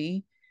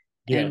humanity,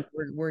 Yeah. and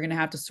we're going to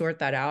have to sort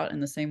that out in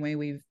the same way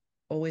we've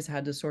always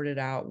had to sort it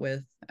out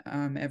with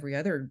every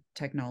other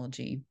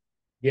technology,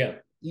 Yeah.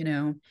 you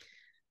know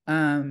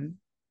um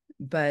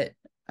but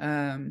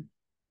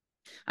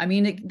I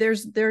mean,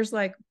 there's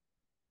like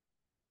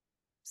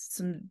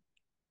some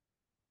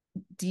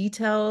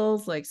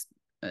details, like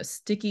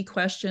sticky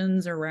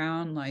questions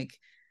around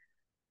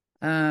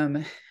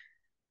um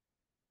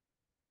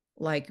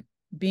like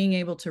being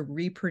able to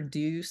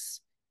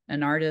reproduce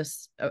an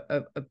artist,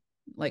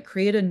 like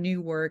create a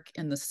new work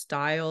in the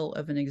style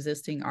of an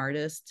existing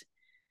artist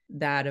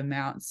that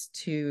amounts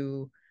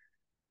to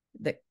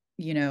that,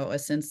 a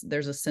sense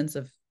there's a sense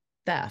of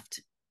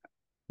theft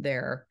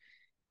there.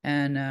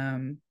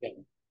 And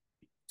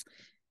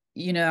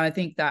Yeah. I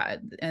think that,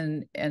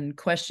 and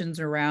questions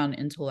around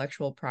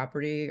intellectual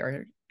property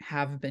are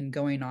have been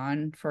going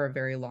on for a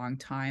very long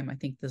time. I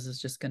think this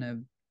is just going to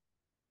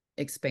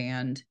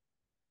expand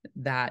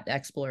that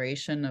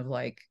exploration of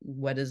like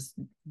what does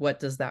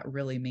that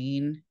really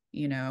mean,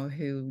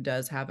 who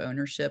does have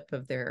ownership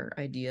of their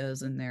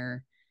ideas and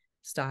their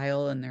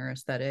style and their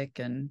aesthetic.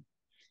 And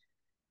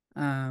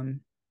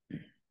um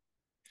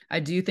I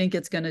do think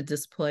it's going to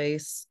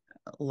displace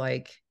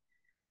like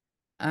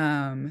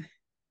um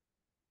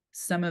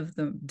some of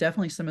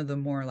the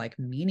more like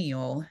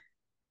menial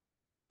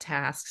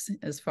tasks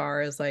as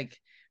far as like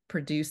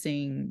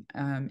producing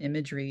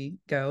imagery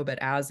go. But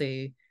as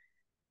a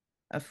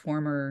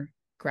former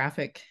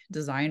graphic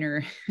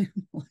designer,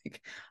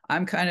 like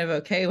I'm kind of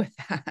okay with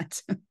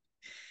that.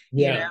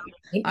 you know Yeah.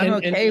 And, I'm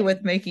and, and, okay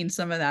with making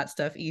some of that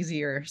stuff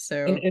easier.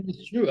 So and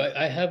it's true.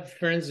 I have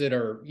friends that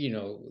are,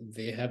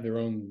 they have their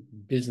own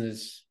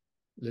business,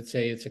 let's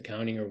say it's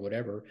accounting or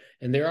whatever,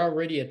 and they're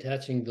already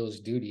attaching those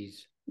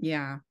duties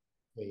yeah,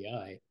 to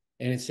AI.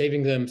 And it's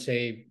saving them,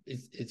 say,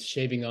 it's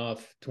shaving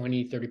off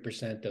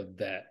 20-30% of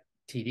that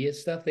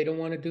tedious stuff they don't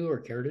want to do or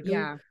care to do.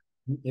 yeah,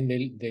 And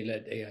they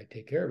let AI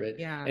take care of it.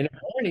 yeah, And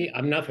apparently,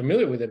 I'm not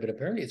familiar with it, but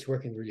apparently it's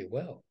working really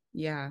well.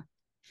 yeah.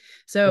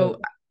 So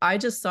So, I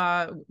just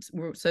saw,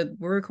 so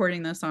we're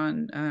recording this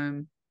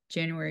on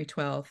January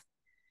 12th,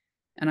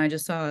 and I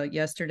just saw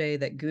yesterday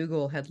that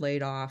Google had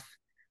laid off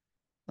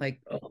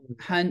like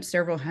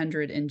several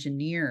hundred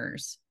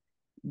engineers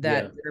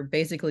that yeah. they're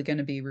basically going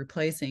to be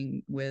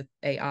replacing with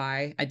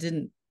AI. I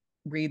didn't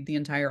read the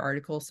entire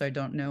article, so I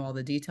don't know all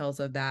the details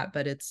of that,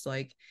 but it's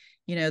like,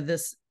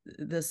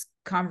 this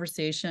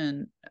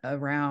conversation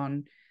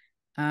around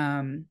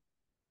um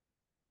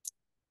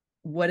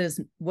what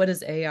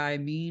does AI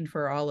mean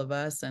for all of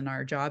us and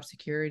our job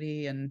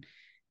security and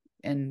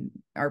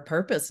our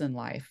purpose in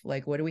life?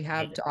 Like, what do we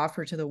have to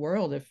offer to the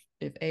world if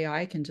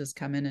AI can just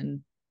come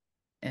in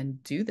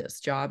and do this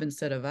job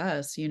instead of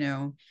us?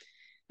 And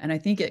I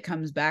think it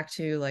comes back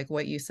to like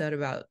what you said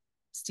about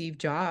Steve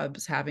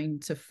Jobs having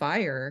to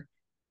fire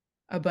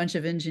a bunch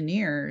of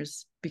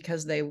engineers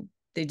because they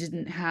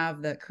didn't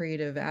have that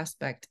creative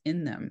aspect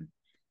in them.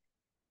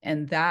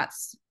 And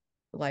that's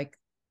like,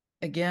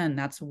 again,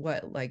 that's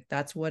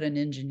what an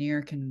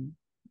engineer can.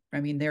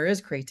 I mean, there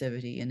is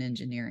creativity in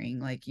engineering.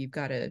 Like, you've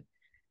got to,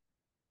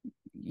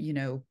 you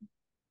know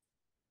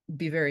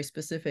be very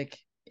specific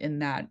in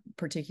that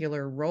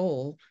particular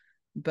role.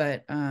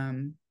 But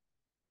I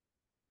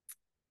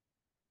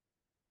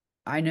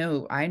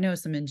know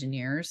some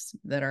engineers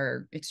that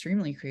are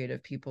extremely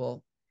creative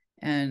people,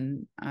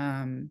 and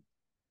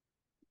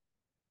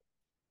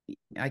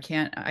I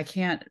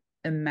can't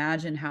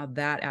imagine how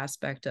that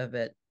aspect of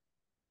it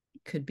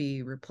could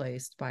be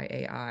replaced by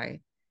AI.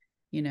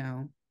 You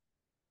know,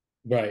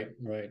 Right,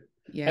 right.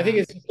 I think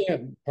yeah,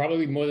 it's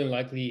probably more than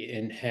likely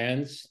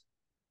enhance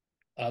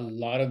a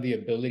lot of the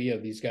ability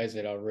of these guys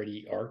that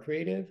already are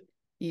creative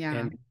yeah,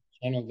 and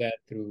channel that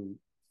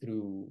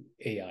through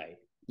AI.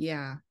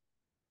 yeah,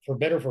 For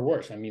better or for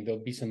worse. I mean,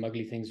 there'll be some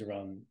ugly things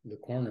around the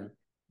corner,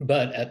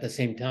 but at the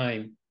same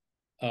time,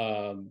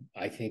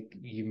 I think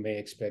you may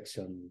expect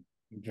some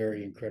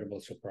very incredible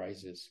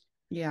surprises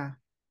yeah.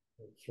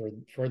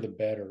 for the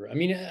better. I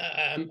mean,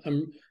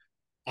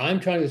 I'm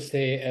trying to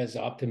stay as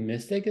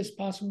optimistic as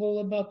possible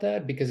about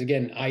that because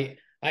again, I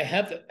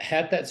have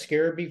had that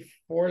scare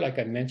before, like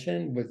I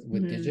mentioned with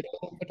Hmm.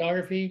 digital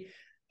photography.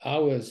 I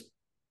was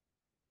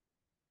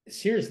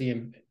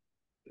seriously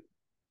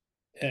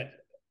uh,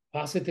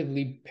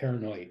 positively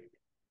paranoid.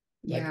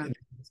 Like Yeah,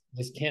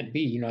 this can't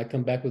be. I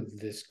come back with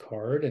this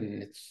card,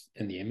 and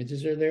the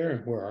images are there,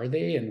 and where are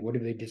they, and what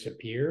if they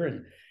disappear,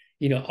 and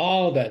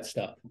all that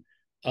stuff.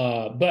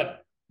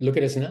 But look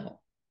at us now.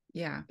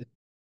 Yeah.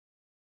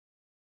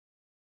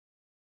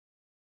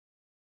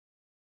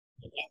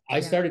 I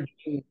started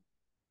doing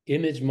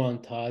image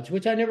montage,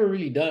 which I never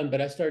really done,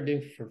 but I started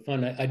doing for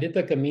fun. I did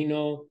the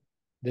Camino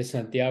de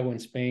Santiago in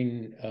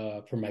Spain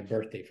for my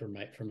birthday, for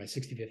my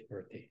 65th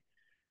birthday.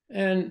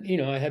 And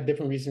I had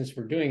different reasons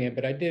for doing it,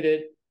 but I did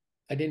it.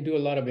 I didn't do a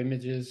lot of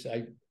images.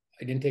 I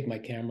didn't take my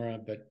camera,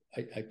 but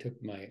I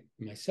took my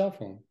cell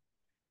phone.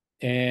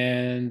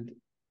 And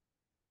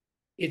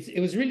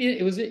it was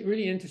a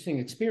really interesting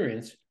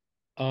experience.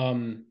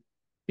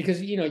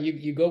 Because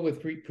you go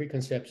with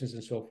preconceptions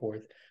and so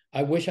forth.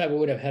 I wish I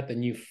would have had the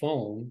new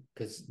phone,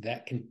 because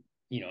that can,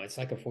 it's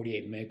like a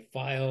 48 meg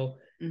file,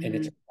 and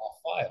it's a raw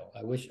file.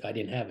 I wish I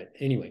didn't have it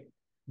anyway.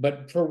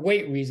 But for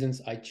weight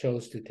reasons, I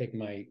chose to take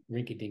my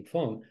rinky-dink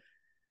phone,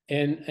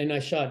 and I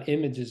shot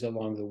images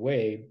along the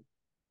way.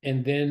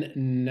 And then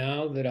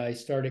now that I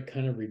started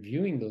kind of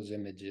reviewing those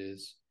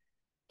images,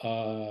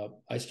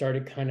 I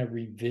started kind of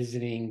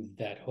revisiting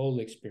that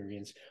whole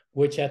experience,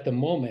 which at the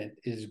moment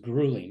is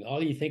grueling.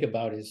 All you think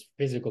about is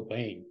physical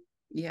pain.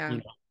 Yeah.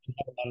 You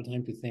have a lot of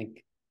time to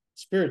think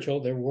spiritual.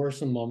 There were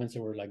some moments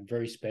that were like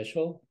very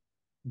special,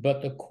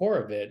 but the core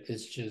of it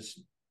is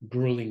just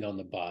grueling on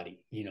the body.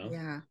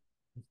 Yeah.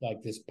 It's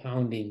like this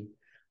pounding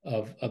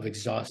of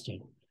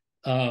exhaustion.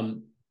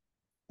 Um,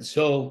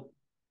 so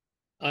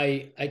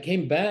I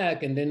came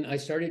back, and then I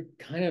started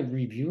kind of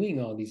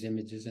reviewing all these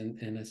images,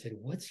 and I said,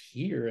 what's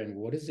here and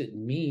what does it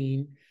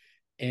mean?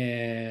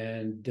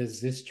 And does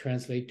this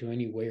translate to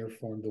any way or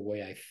form the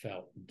way I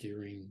felt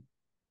during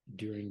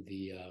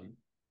the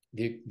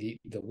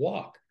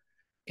walk?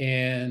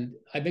 And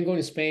I've been going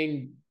to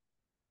Spain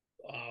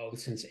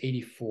since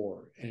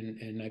 '84,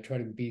 and I try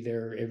to be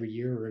there every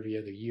year or every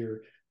other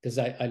year, because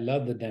I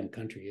love the damn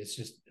country. It's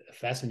just a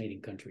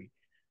fascinating country.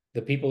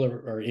 The people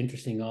are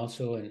interesting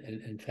also,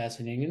 and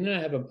fascinating. And then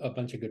I have a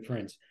bunch of good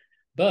friends.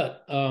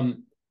 But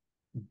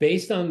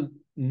based on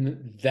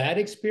that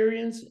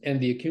experience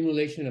and the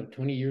accumulation of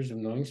 20 years of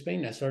knowing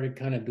Spain, I started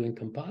kind of doing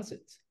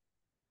composites,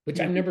 which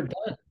I've never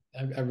done.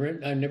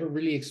 I never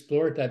really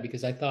explored that,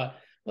 because I thought,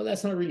 well,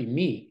 that's not really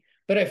me.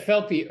 But I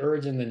felt the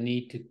urge and the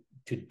need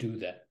to do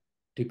that,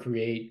 to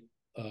create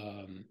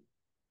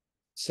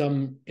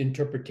some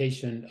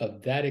interpretation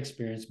of that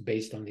experience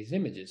based on these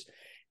images.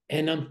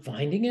 And I'm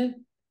finding it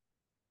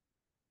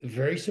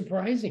very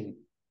surprising.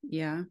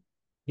 Yeah.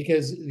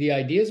 Because the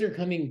ideas are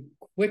coming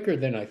quicker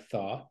than I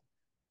thought.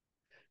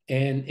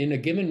 And in a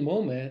given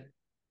moment,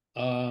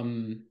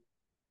 I'll,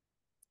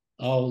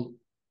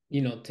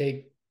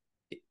 take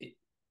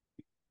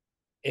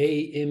A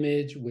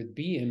image with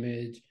B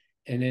image,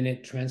 and then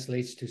it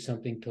translates to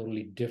something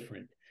totally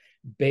different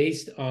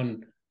based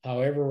on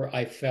however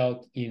I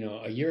felt,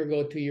 a year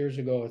ago, 2 years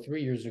ago, or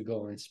 3 years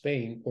ago in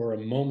Spain, or a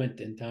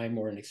moment in time,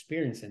 or an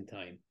experience in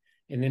time.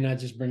 And then I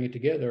just bring it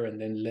together and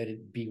then let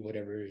it be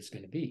whatever it's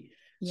going to be.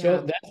 Yeah.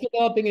 So that's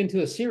developing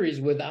into a series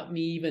without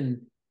me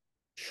even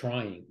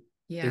trying.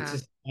 Yeah. It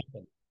just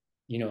happened,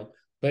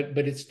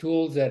 But it's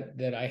tools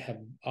that I have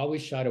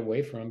always shied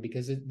away from,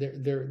 because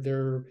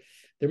they're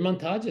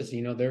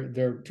montages.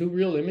 They're two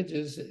real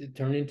images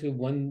turned into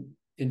one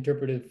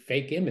interpretive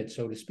fake image,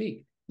 so to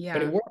speak. But Yeah.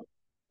 it works.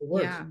 It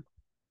works, Yeah.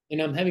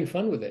 and I'm having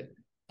fun with it.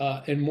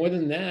 And more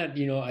than that,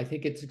 I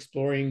think it's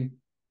exploring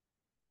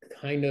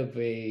kind of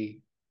a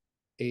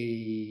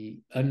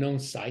unknown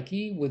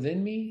psyche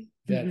within me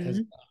that has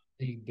not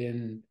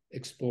been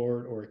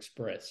explored or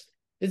expressed.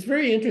 It's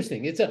very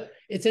interesting. It's an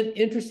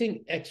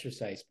interesting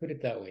exercise, put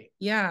it that way.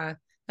 Yeah.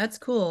 That's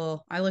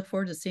cool. I look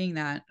forward to seeing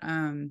that.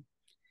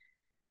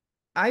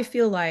 I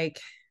feel like,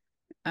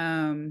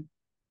 um,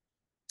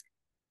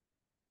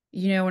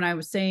 when I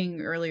was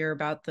saying earlier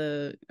about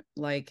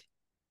like,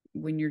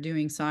 when you're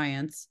doing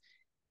science,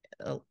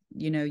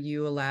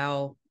 you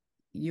allow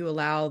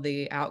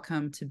the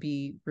outcome to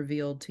be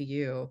revealed to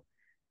you.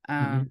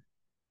 Mm-hmm.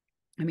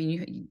 I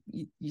mean,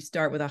 you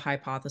start with a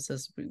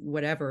hypothesis,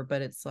 whatever,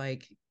 but it's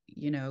like,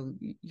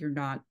 you're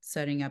not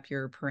setting up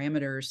your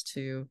parameters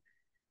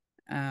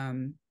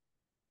um,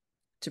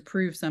 to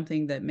prove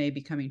something that may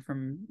be coming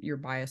from your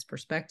biased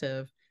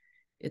perspective.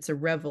 It's a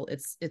revel.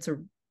 It's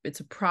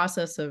a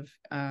process of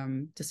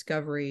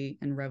discovery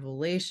and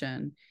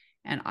revelation.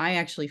 And I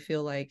actually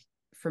feel like,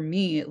 for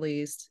me at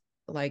least,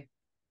 like,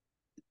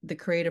 the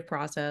creative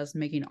process,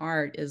 making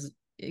art, is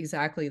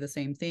exactly the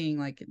same thing,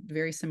 like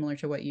very similar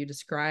to what you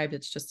described.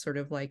 It's just sort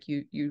of like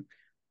you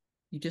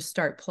just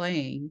start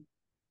playing,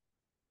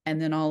 and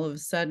then all of a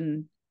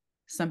sudden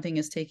something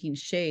is taking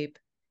shape,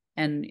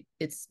 and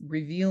it's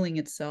revealing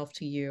itself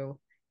to you,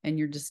 and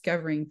you're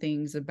discovering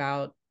things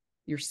about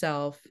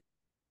yourself,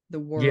 the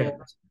Yeah.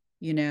 world,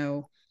 you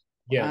know.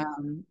 Yeah.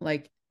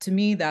 Like, to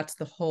me, that's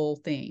the whole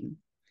thing.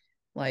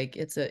 Like,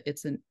 it's a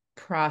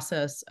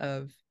process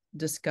of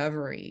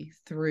discovery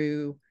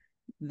through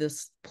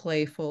this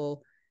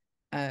playful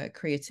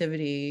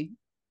creativity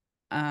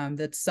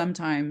that's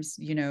sometimes,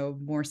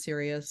 more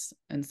serious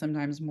and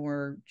sometimes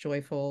more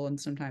joyful, and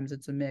sometimes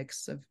it's a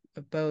mix of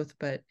both,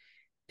 but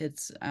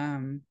it's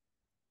um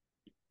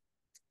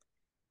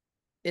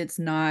it's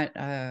not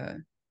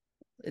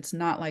it's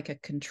not like a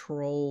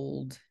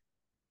controlled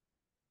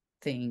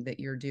thing that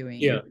you're doing,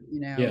 Yeah.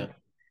 Yeah.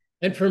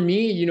 And for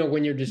me,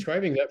 when you're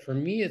describing that, for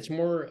me, it's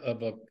more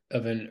of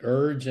an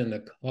urge and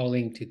a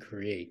calling to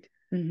create.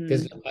 Mm-hmm.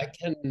 Because I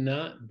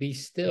cannot be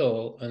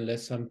still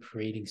unless I'm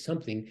creating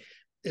something.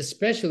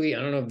 Especially,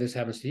 I don't know if this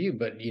happens to you,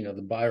 but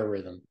the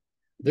biorhythm.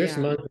 There's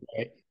Yeah. months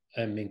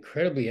I'm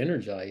incredibly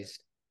energized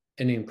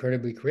and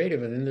incredibly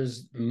creative, and then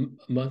there's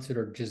months that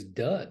are just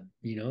dud.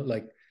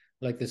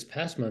 Like this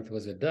past month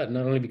was a dud,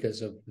 not only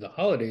because of the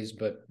holidays,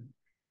 but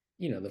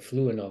the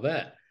flu and all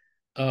that.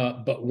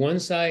 But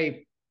once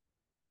I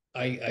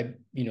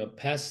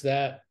past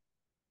that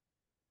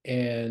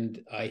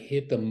and I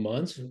hit the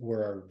months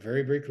where are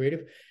very, very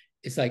creative,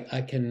 it's like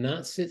I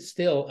cannot sit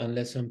still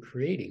unless I'm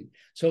creating.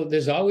 So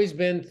there's always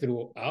been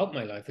throughout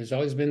my life, there's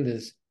always been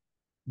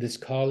this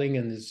calling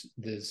and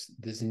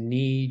this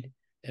need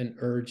and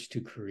urge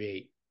to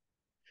create.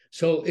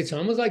 So it's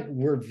almost like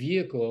we're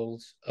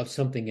vehicles of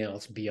something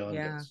else beyond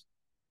Yeah. us.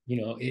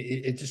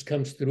 It just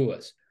comes through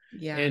us.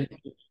 Yeah. And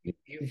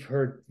you've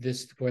heard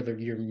this, whether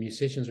you're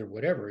musicians or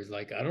whatever, is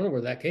like, I don't know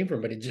where that came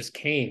from, but it just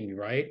came,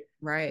 right?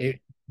 Right. It,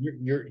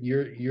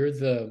 you're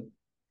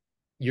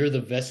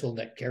the vessel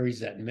that carries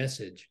that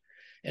message.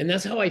 And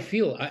that's how I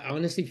feel. I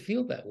honestly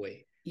feel that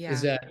way,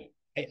 is Yeah. that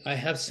I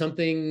have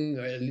something,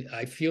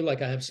 I feel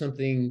like I have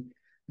something,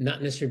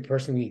 not necessarily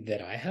personally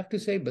that I have to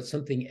say, but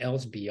something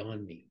else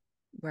beyond me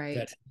that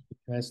Right.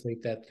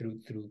 translate that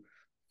through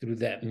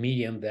that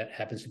medium that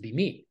happens to be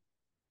me,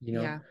 you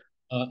know. Yeah.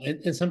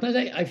 And sometimes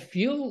I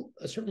feel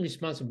a certain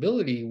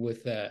responsibility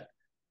with that,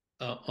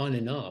 on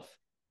and off,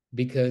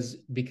 because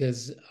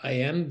I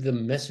am the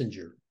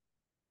messenger.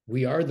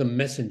 We are the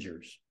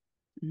messengers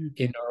Mm.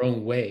 in our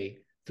own way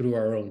through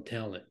our own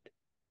talent.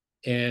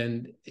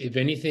 And if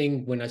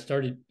anything, when I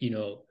started,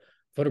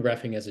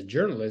 photographing as a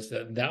journalist,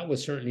 that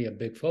was certainly a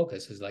big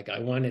focus. Is like I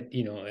wanted,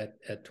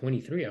 at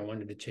 23, I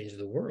wanted to change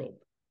the world.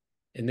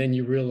 And then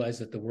you realize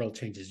that the world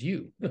changes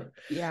you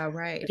Yeah.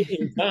 Right.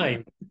 in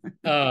time,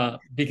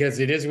 because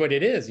it is what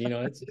it is.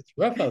 It's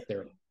rough out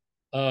there.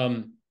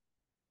 Um,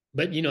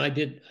 but I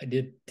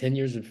did 10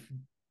 years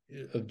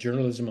of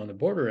journalism on the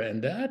border,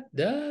 and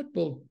that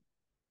will,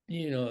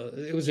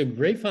 it was a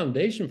great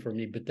foundation for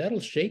me, but that'll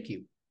shake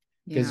you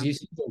because Yeah. you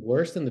see the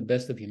worst and the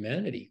best of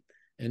humanity.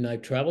 And I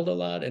traveled a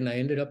lot, and I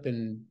ended up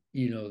in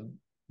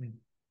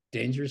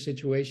dangerous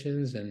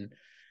situations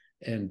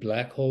and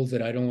black holes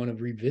that I don't want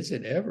to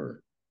revisit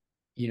ever.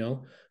 You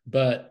know,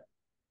 but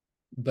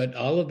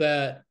all of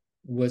that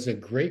was a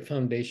great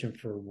foundation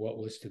for what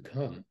was to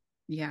come.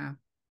 Yeah.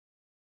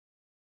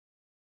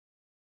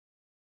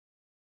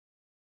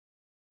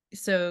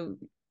 So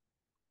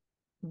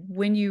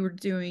when you were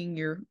doing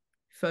your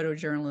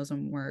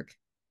photojournalism work,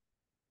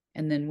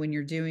 and then when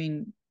you're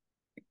doing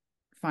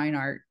fine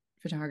art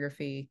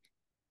photography,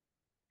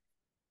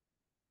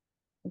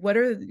 what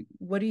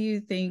do you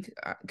think?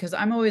 Because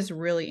I'm always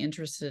really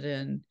interested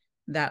in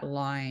that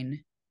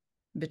line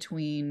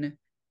between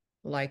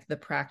like the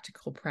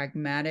practical,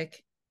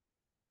 pragmatic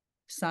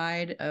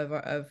side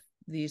of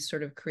these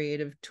sort of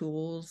creative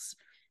tools,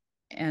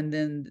 and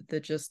then the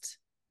just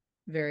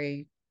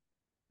very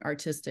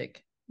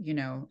artistic,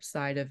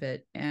 side of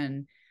it,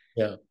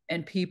 Yeah.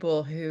 and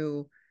people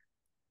who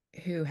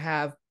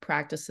have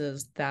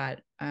practices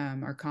that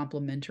are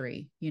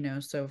complementary,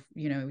 so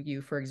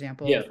you, for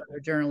example, Yeah.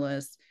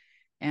 photojournalist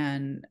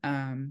and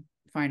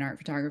fine art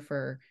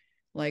photographer,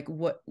 like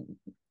what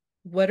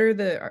are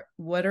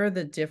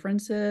the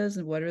differences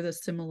and what are the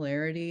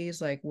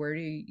similarities, like where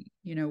do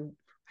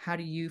how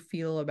do you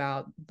feel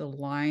about the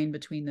line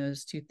between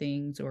those two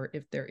things, or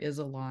if there is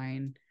a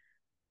line?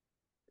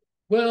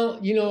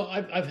 Well,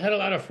 I've had a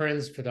lot of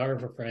friends,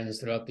 photographer friends,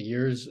 throughout the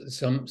years.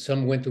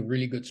 Some went to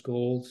really good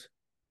schools,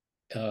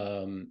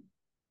 um,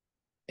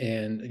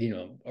 and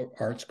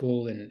art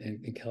school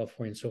in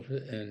California and so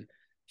forth, and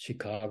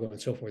Chicago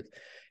and so forth.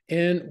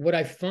 And what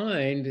I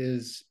find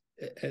is,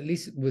 at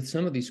least with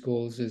some of these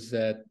schools, is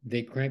that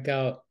they crank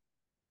out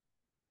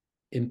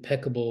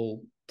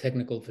impeccable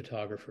technical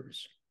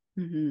photographers,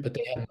 Mm-hmm. but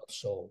they have no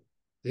soul.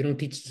 They don't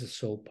teach the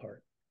soul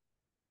part.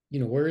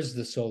 Where is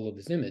the soul of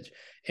this image?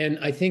 And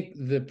I think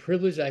the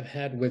privilege I've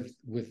had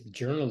with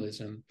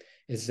journalism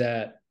is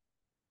that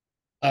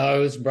I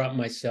always brought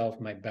myself,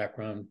 my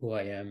background, who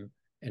I am,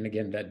 and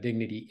again that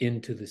dignity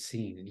into the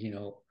scene.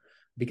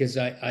 Because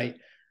I've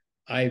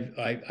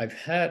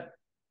had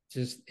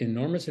just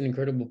enormous and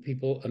incredible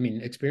people. I mean,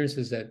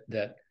 experiences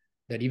that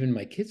even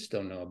my kids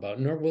don't know about,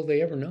 nor will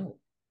they ever know.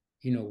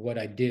 What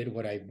I did,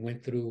 what I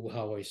went through,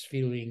 how I was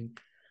feeling,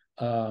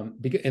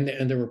 because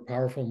and there were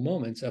powerful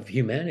moments of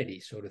humanity,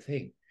 sort of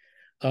thing.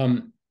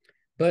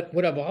 But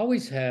what I've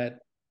always had,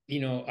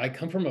 I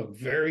come from a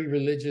very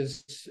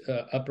religious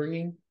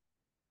upbringing,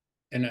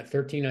 and at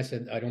 13, I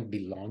said I don't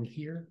belong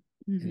here,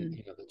 in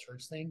Mm-hmm. the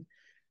church thing.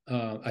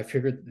 I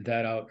figured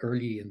that out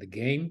early in the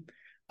game.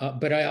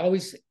 But I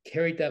always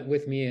carried that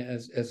with me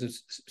as a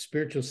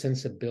spiritual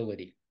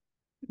sensibility.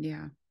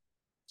 Yeah.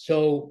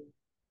 So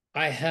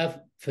I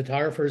have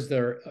photographers that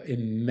are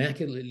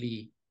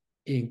immaculately,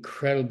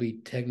 incredibly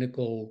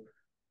technical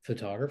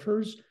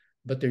photographers,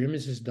 but their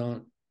images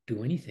don't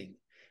do anything.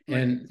 Right.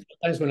 And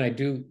sometimes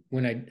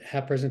when I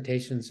have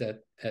presentations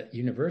at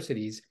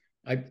universities,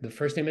 the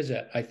first image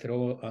that I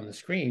throw on the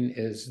screen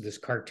is this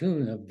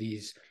cartoon of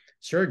these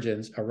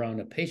surgeons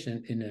around a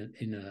patient in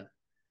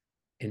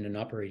an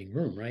operating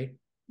room, right?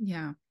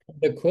 Yeah.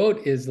 The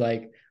quote is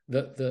like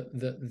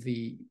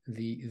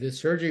the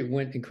surgery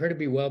went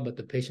incredibly well, but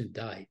the patient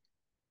died.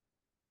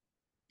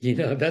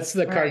 That's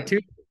the Right.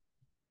 cartoon.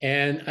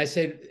 And I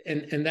said,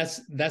 and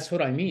that's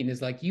what I mean,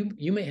 is like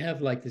you may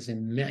have like this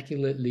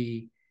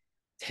immaculately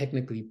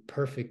technically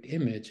perfect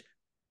image,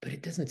 but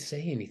it doesn't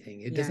say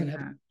anything. It Yeah. doesn't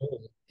have Yeah.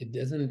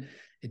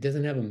 it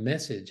doesn't have a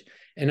message.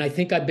 And I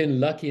think I've been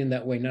lucky in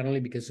that way, not only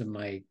because of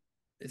my,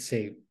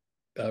 say,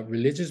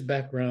 religious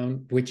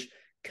background, which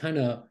kind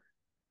of,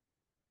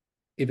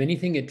 if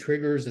anything, it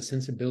triggers a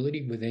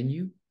sensibility within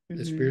you,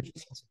 the spiritual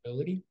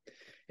sensibility,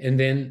 and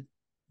then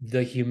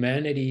the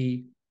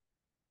humanity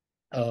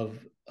of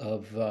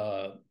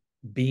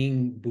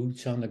being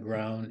boots on the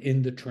ground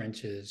in the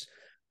trenches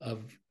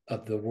of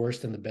the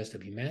worst and the best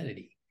of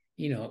humanity.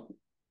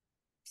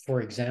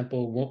 For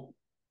example,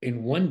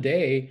 in one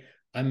day,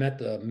 I'm at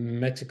the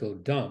Mexico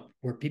dump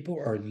where people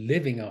are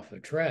living off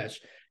of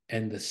trash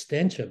and the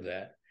stench of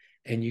that,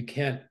 and you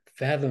can't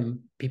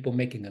fathom people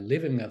making a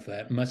living of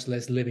that, much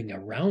less living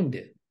around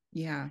it.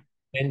 Yeah.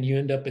 And you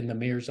end up in the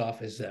mayor's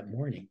office that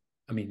morning.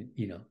 I mean,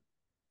 you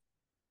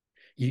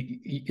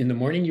in the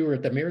morning you were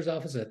at the mayor's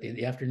office, at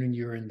the afternoon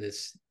you were in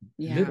this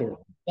Yeah.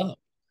 literal dump.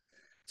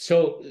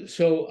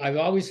 So I've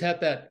always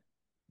had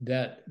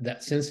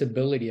that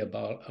sensibility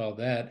about all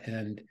that,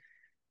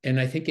 and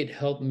I think it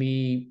helped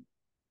me.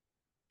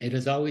 It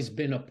has always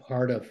been a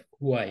part of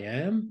who I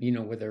am,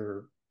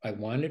 whether I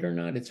want it or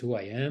not, it's who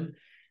I am,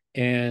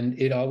 and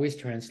it always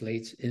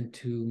translates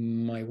into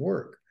my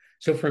work.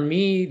 So for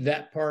me,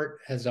 that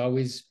part has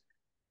always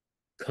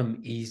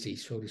come easy,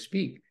 so to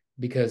speak,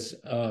 because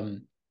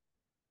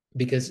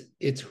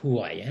it's who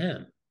I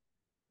am,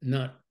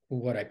 not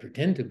what I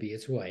pretend to be.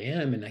 It's who I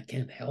am, and I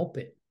can't help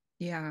it.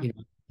 Yeah.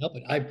 Help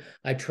it.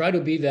 I try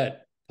to be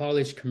that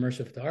polished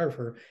commercial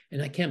photographer,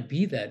 and I can't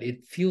be that.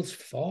 It feels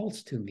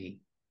false to me.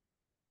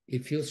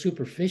 It feels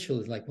superficial.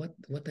 It's like,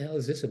 what the hell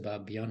is this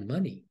about beyond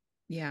money?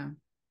 Yeah.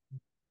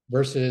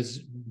 Versus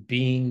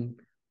being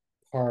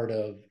part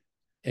of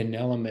an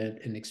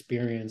element, an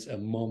experience, a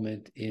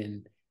moment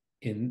in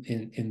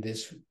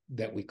this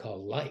that we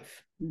call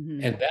life.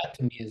 And that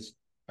to me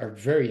are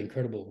very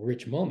incredible,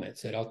 rich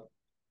moments that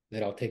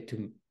I'll take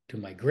to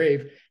my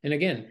grave. And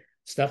again,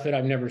 stuff that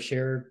I've never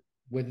shared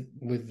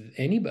with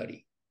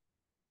anybody.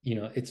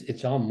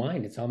 It's all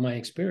mine. It's all my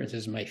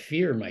experiences, my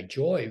fear, my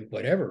joy,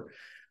 whatever.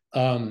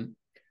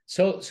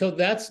 So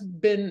that's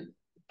been,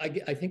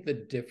 I think, the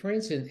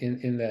difference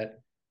in that,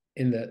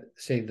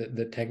 say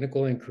the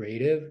technical and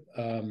creative.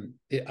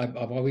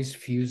 I've always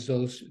fused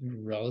those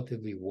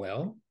relatively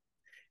well.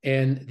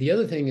 And the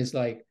other thing is,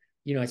 like,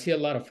 I see a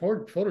lot of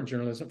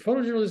photojournalism.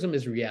 Photojournalism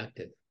is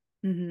reactive.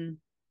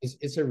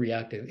 It's a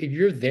reactive. If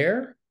you're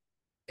there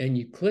and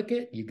you click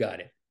it, you got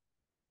it.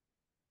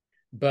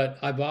 But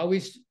I've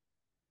always,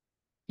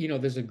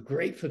 there's a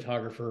great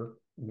photographer,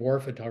 war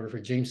photographer,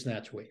 James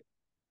Snatchway,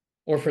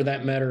 or for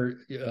that matter,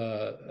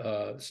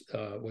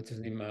 what's his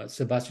name,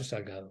 Sebastian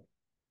Salgado.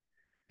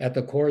 At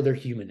the core, they're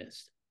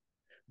humanists,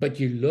 but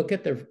you look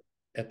at their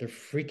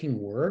freaking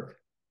work,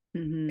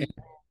 and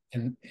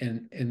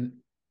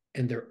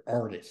they're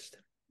artists.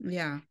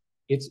 Yeah.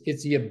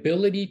 It's the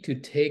ability to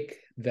take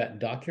that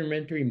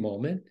documentary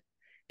moment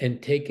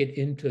and take it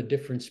into a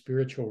different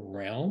spiritual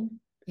realm,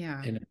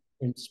 Yeah. and a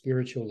different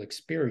spiritual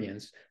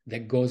experience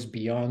that goes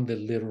beyond the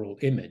literal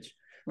image.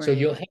 Right. So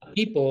you'll have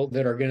people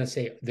that are going to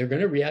say, they're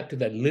going to react to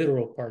that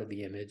literal part of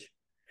the image.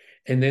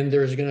 And then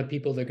there's going to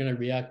people that are going to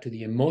react to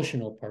the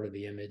emotional part of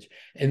the image.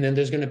 And then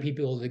there's going to be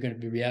people that are going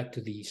to react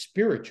to the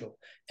spiritual.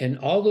 And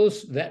all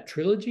that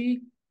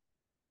trilogy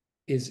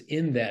is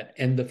in that.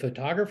 And the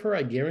photographer,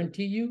 I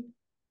guarantee you,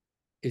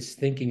 is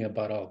thinking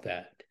about all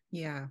that.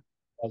 Yeah.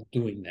 Of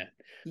doing that.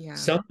 Yeah.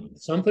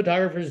 Some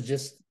photographers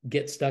just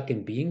get stuck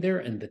in being there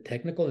and the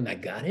technical, and I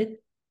got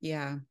it.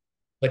 Yeah.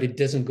 But it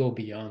doesn't go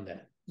beyond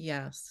that.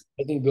 Yes.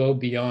 It doesn't go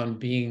beyond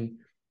being,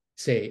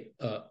 say,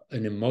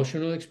 an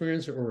emotional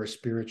experience or a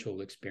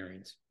spiritual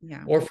experience.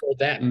 Yeah. Or for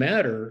that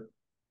matter,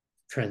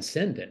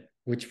 transcendent,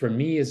 which for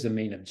me is the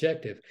main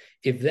objective.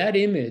 If that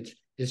image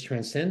is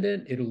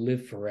transcendent, it'll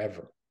live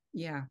forever.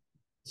 Yeah.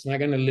 It's not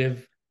going to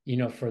live,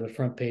 for the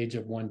front page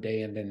of one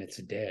day and then it's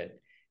dead.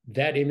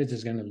 That image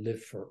is going to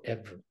live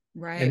forever.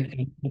 Right.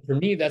 And for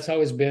me, that's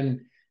always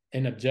been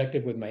an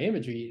objective with my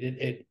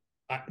imagery.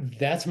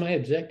 That's my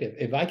objective.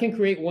 If I can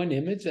create one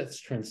image that's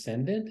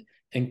transcendent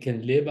and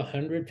can live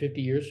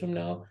 150 years from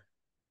now,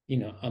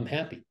 I'm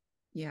happy.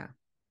 Yeah.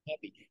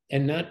 Happy.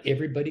 And not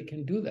everybody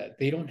can do that.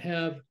 They don't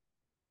have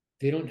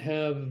they don't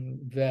have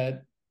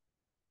that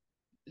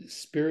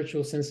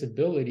spiritual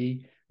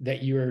sensibility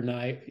that you or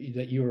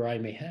I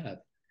may have.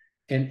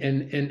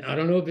 And I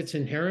don't know if it's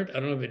inherent. I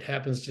don't know if it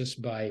happens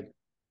just by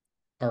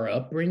our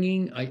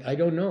upbringing. I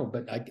don't know,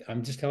 but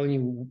I'm just telling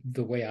you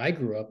the way I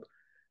grew up,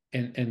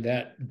 and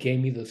that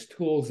gave me those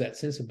tools, that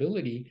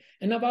sensibility.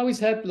 And I've always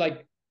had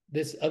like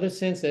this other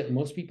sense that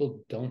most people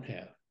don't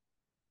have,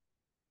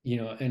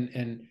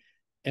 and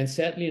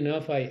sadly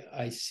enough,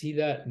 I see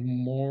that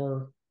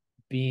more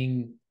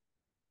being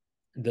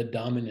the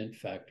dominant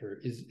factor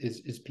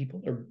is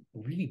people are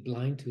really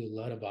blind to a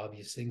lot of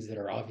obvious things that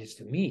are obvious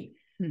to me,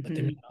 but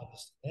they're not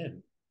obvious to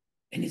them.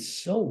 And it's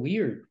so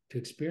weird to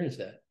experience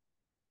that.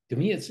 To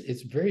me, it's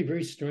very,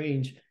 very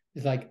strange.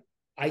 It's like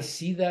I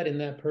see that in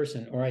that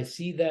person, or I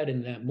see that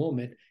in that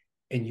moment,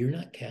 and you're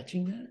not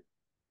catching that.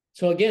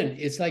 So again,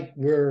 it's like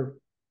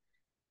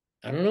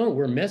I don't know,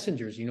 we're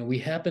messengers. We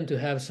happen to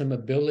have some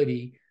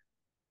ability,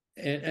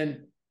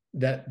 and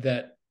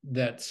that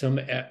some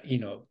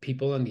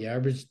people on the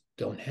average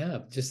don't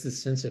have, just the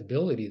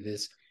sensibility,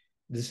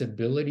 this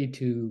ability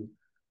to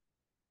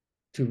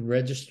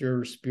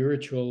register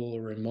spiritual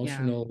or Yeah.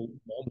 emotional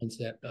moments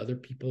that other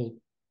people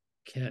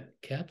can't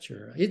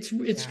capture. It's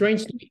Yeah.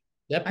 strange to me.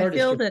 That I part is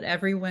feel strange.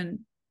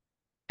 that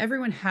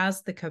everyone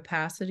has the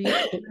capacity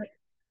for it,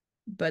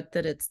 but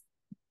that it's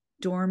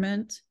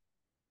dormant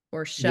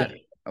or Yeah,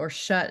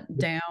 shut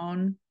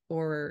down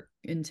or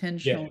yeah,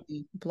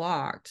 intentionally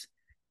blocked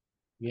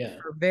yeah,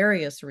 for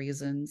various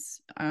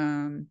reasons.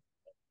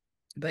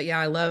 But yeah,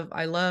 I love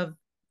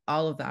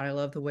all of that. I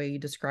love the way you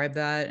describe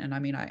that. And I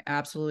mean, I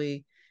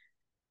absolutely,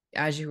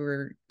 as you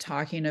were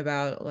talking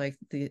about like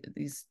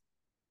these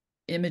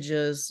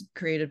images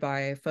created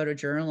by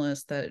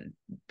photojournalists that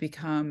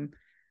become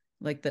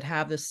like that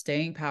have this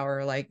staying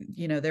power, like,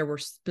 there were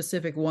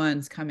specific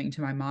ones coming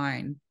to my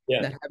mind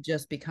yeah, that have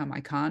just become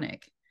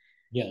iconic.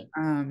 yeah,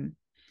 Um,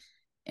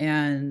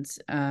 and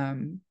I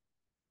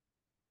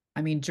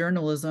mean,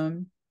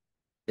 journalism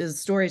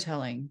is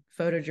storytelling.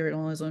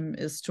 Photojournalism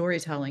is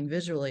storytelling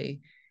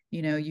visually.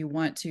 You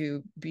want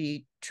to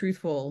be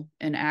truthful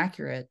and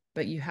accurate,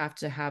 but you have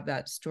to have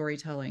that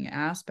storytelling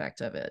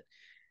aspect of it,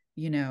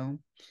 you know.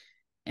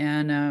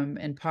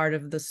 And part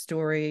of the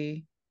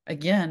story,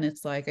 again,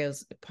 it's like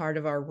as part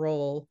of our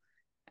role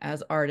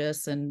as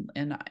artists, and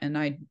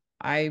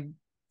I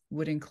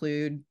would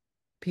include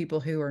people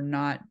who are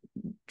not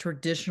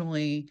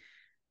traditionally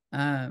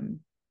um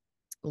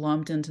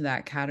lumped into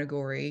that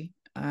category.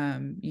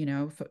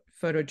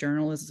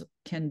 Photojournalists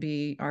can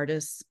be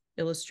artists,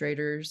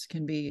 illustrators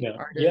can be yeah, yeah,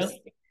 artists,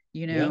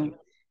 you yeah. know.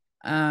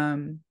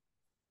 Um,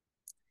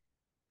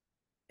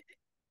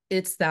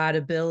 it's that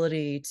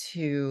ability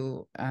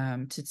to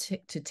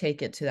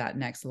take it to that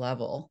next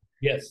level,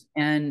 Yes,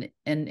 and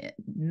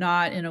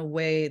not in a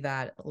way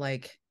that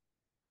like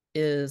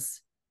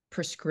is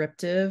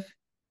prescriptive,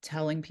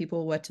 telling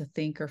people what to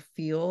think or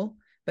feel,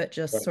 but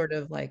just right. sort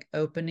of like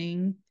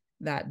opening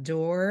that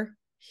door.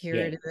 Here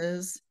Yeah. it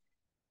is.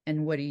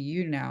 And what do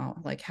you now?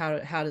 Like how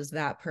does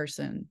that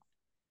person,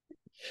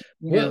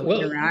 Well,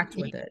 interact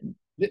with it?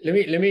 let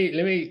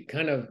me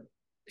kind of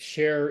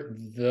share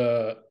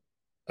the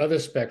other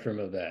spectrum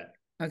of that.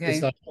 It's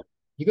Okay. like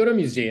you go to a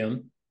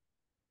museum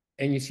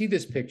and you see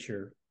this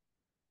picture,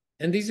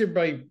 and these are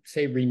by,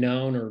 say,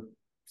 renowned or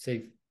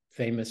say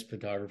famous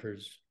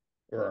photographers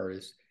or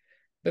artists,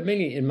 but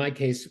mainly in my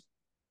case,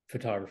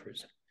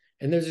 photographers.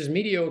 And there's this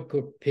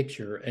mediocre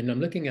picture, and I'm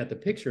looking at the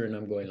picture and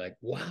I'm going like,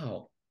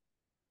 wow,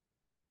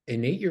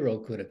 an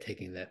 8-year-old could have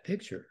taken that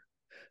picture.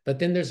 But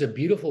then there's a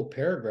beautiful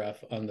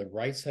paragraph on the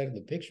right side of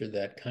the picture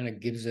that kind of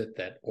gives it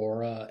that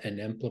aura and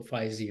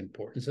amplifies the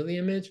importance of the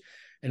image.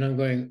 And I'm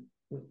going,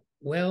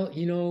 well,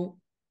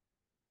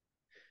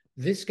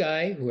 this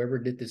guy, whoever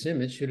did this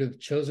image, should have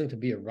chosen to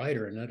be a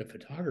writer and not a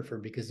photographer,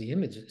 because the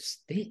image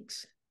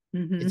stinks.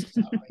 Mm-hmm. It's just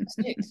outright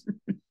stinks.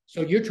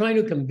 So you're trying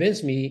to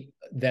convince me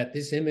that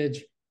this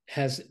image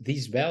has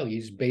these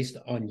values based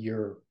on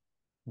your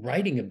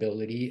writing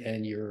ability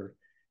and your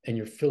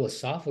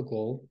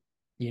philosophical,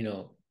 you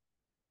know,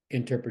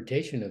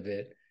 interpretation of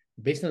it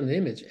based on the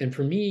image. And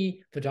for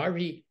me,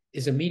 photography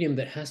is a medium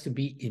that has to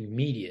be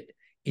immediate.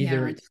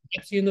 Either Yeah. it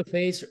slaps you in the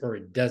face or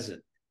it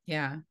doesn't.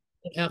 Yeah.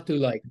 You have to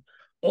like,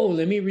 oh,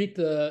 let me read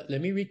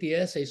the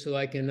essay so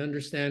I can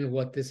understand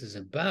what this is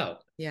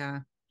about, Yeah.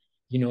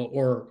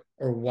 or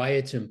why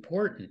it's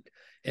important.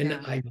 And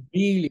Yeah. I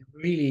really,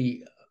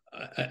 really,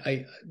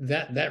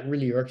 that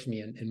really irks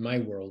me in my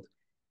world.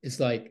 It's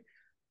like,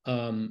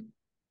 um,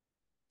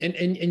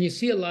 and you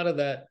see a lot of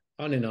that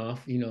on and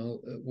off,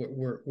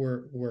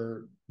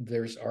 where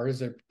there's artists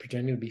that are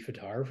pretending to be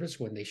photographers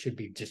when they should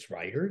be just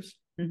writers.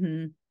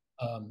 Mm-hmm.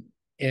 Um,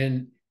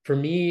 and for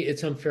me,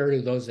 it's unfair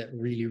to those that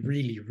really,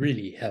 really,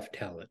 really have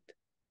talent,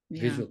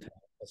 Yeah. visual talent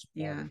as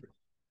Yeah. photographers.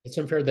 It's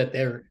unfair that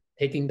they're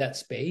taking that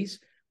space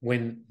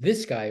when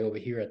this guy over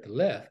here at the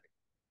left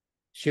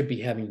should be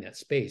having that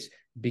space,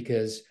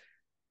 because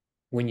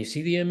when you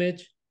see the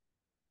image,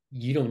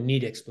 you don't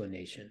need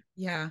explanation.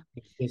 Yeah.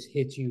 It just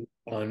hits you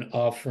on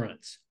all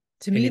fronts.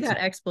 To And me, it's that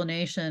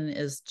explanation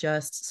is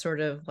just sort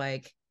of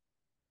like,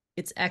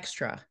 it's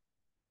extra.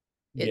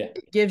 It, yeah,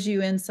 it gives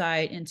you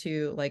insight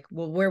into like,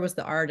 well, where was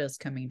the artist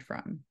coming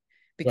from? right,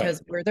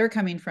 Because where they're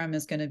coming from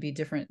is going to be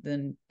different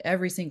than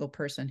every single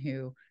person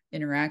who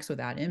interacts with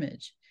that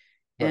image.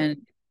 right, And,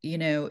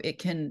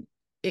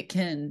 it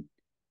can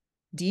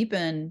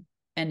deepen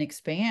and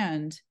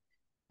expand,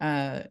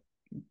 uh,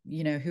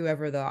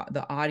 whoever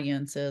the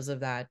audience is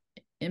of that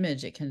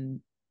image. It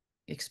can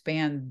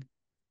expand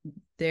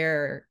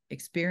their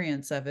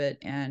experience of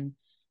it.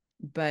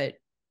 But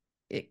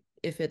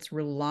if it's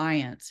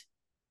reliant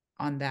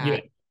on yeah,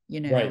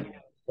 that, right,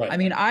 I right,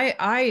 mean,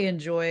 I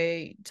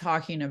enjoy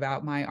talking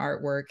about my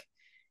artwork.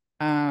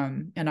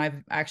 And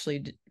I've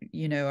actually,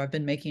 I've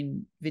been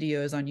making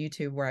videos on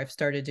YouTube where I've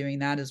started doing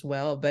that as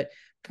well. But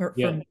for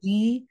yeah,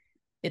 me,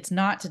 it's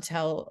not to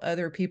tell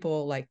other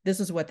people like, this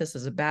is what this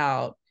is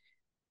about.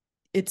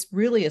 It's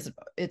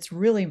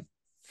really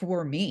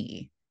for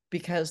me,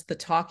 because the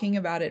talking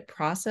about it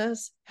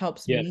process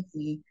helps yeah,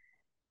 me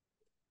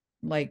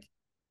like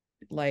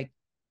like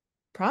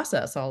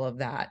process all of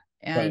that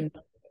right. and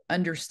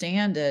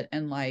understand it.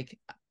 And like,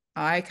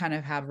 I kind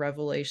of have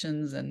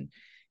revelations, and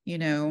you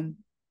know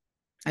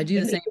I do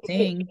the And same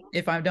thing. I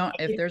If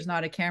think there's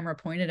not a camera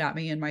pointed at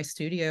me in my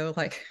studio,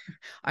 like,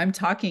 I'm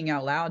talking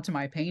out loud to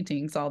my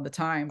paintings all the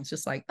time. It's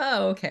just like,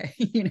 oh, okay,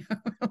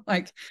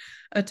 like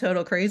a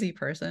total crazy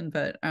person.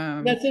 But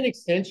that's an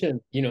extension,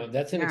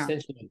 that's an yeah,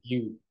 extension of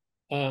you.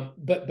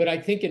 But I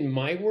think in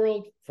my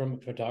world, from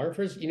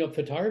photographers,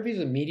 photography is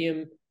a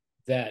medium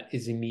that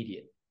is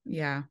immediate.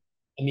 yeah,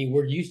 I mean,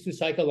 we're used to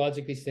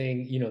psychologically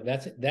saying,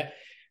 that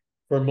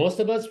for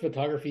most of us,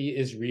 photography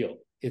is real.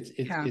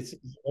 yeah, It's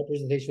a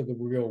representation of the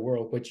real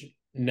world, which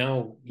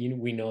now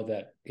we know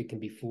that it can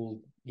be fooled,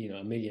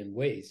 a million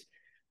ways.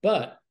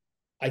 But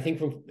I think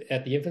from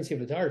at the infancy of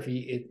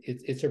photography,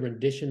 it's a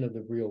rendition of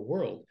the real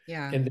world,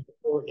 yeah, and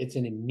therefore it's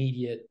an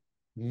immediate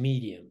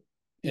medium.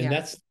 And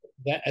yeah,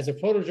 that as a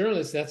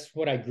photojournalist, that's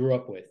what I grew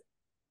up with.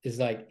 Is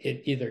like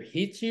it either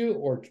hits you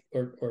or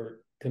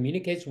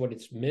communicates what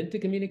it's meant to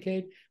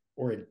communicate,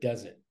 or it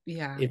doesn't.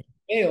 yeah, If it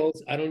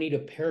fails, I don't need a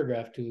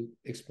paragraph to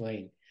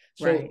explain.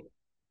 right, So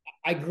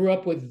I grew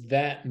up with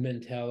that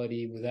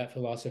mentality, with that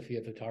philosophy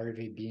of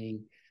photography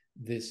being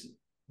this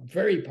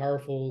very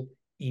powerful,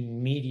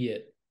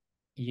 immediate,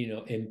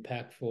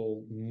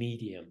 impactful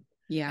medium.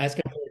 yeah, As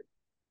compared,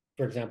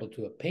 for example,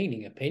 to a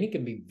painting. A painting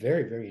can be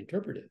very, very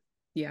interpretive.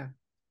 yeah,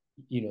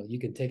 You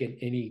can take it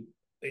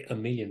a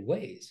million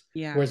ways.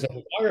 yeah, Whereas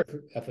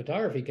a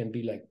photography can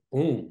be like,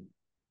 boom,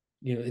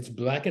 it's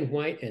black and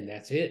white, and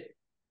that's it.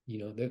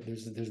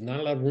 There's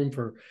not a lot of room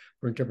for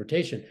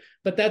interpretation.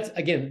 But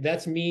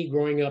that's me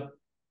growing up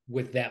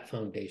with that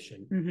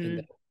foundation. mm-hmm,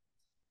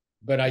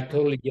 But I yeah,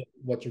 totally get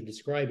what you're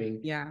describing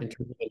yeah, in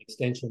terms of an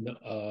extension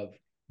of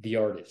the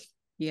artist.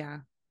 yeah.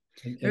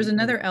 And There's and,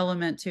 and another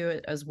element to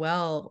it as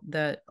well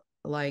that,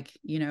 like,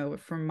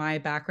 from my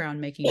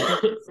background making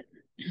books,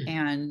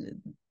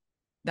 and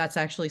that's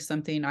actually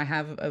something I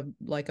have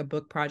a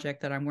book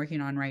project that I'm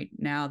working on right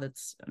now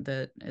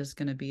that is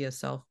going to be a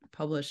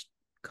self-published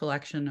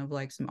collection of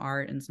like some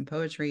art and some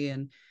poetry.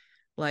 And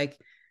like,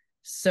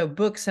 so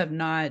books have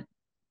not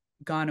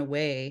gone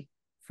away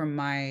from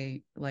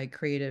my like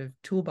creative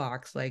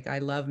toolbox. Like, I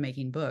love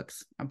making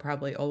books. I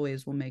probably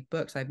always will make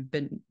books. I've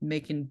been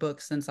making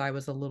books since I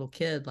was a little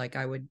kid. Like,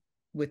 I would,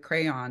 with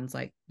crayons,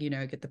 like,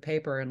 get the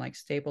paper and like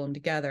staple them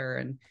together.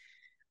 And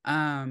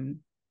um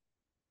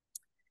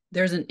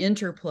there's an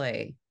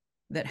interplay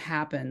that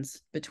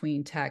happens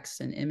between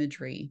text and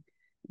imagery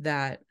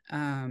that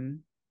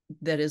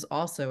is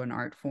also an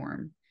art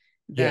form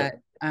yeah,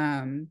 that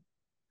um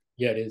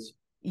yeah, it is.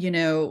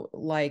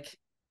 like,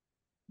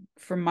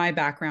 from my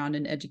background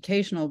in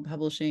educational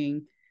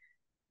publishing,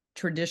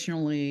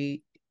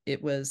 traditionally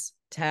it was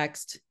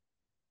text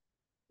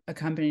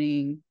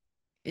accompanying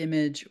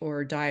image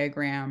or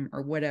diagram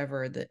or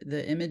whatever.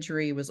 The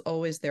imagery was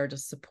always there to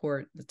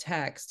support the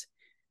text.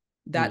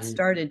 That Mm-hmm.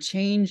 started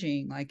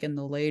changing like in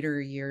the later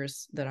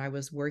years that I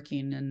was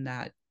working in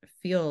that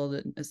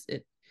field.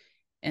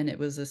 And it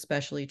was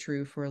especially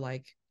true for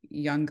like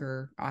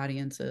younger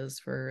audiences,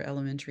 for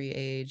elementary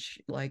age,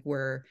 like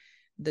where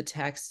the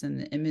text and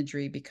the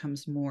imagery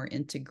becomes more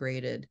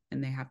integrated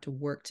and they have to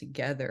work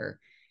together.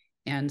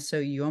 And so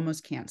you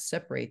almost can't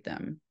separate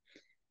them.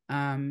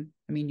 I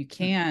mean, you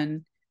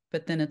can,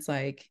 but then it's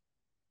like,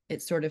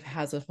 it sort of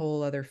has a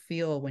whole other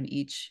feel when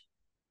each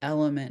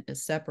element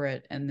is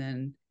separate, and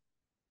then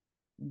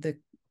the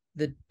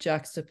the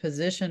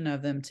juxtaposition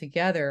of them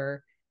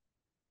together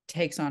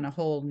takes on a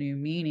whole new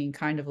meaning,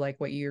 kind of like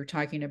what you're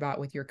talking about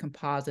with your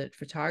composite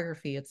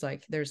photography. It's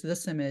like, there's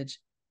this image,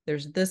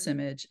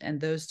 and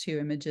those two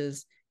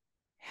images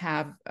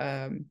have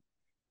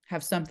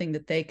something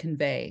that they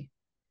convey,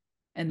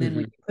 and then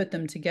when Mm-hmm. you put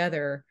them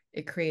together,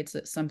 it creates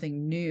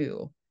something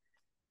new,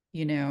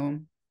 you know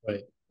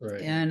Right,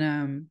 right.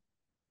 and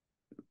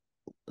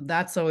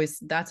that's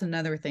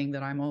another thing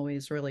that I'm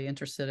always really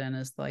interested in,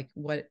 is like,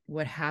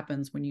 what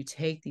happens when you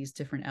take these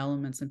different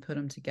elements and put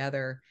them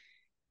together.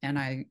 And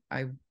I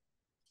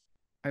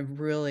I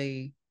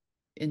really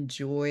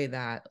enjoy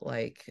that,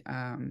 like,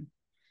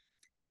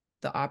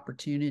 the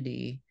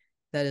opportunity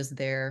that is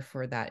there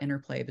for that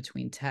interplay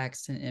between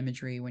text and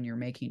imagery when you're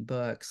making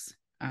books,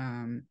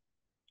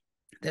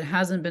 that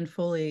hasn't been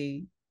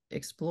fully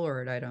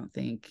explored, I don't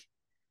think.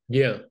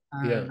 Yeah,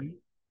 yeah. Um,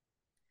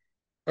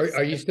 Are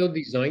so you still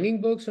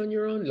designing books on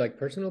your own, like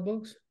personal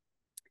books?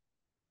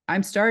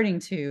 I'm starting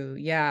to,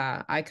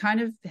 yeah. I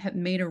kind of have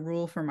made a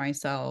rule for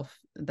myself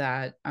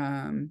that,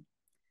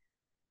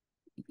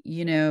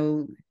 you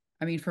know,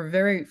 I mean,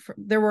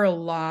 there were a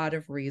lot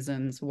of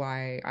reasons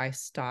why I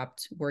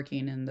stopped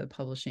working in the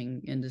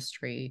publishing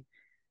industry,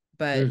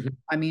 but Hmm.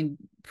 I mean,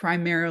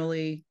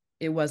 primarily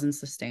it wasn't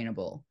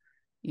sustainable,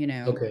 you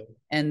know. Okay.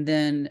 And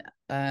then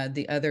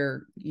the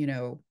other,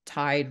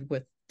 tied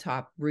with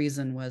top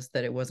reason was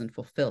that it wasn't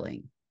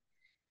fulfilling.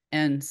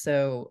 And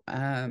so,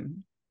 I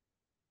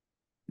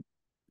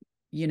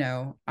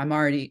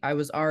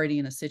was already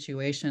in a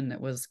situation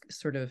that was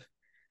sort of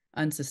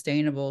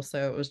unsustainable.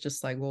 So it was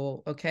just like,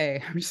 well,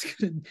 okay,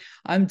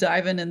 I'm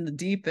diving in the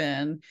deep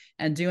end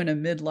and doing a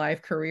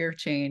midlife career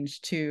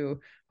change to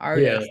Yeah,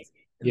 artists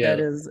that yeah.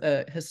 is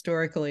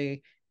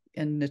historically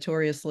and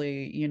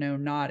notoriously,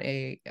 not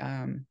a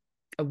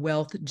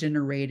wealth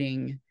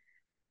generating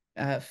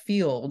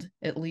field,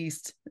 at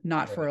least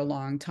not for a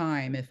long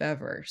time, if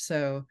ever.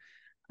 So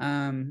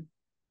um,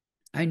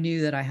 I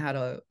knew that I had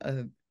a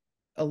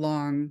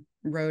long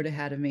road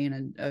ahead of me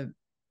and a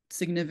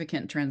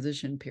significant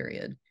transition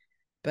period.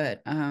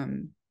 But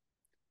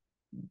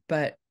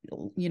but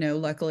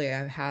luckily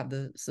I've had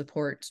the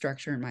support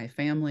structure in my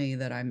family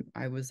that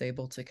I was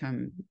able to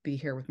come be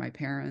here with my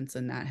parents,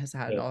 and that has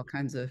had Yeah. all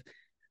kinds of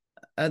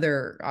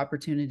other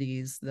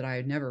opportunities that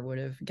I never would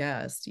have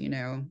guessed,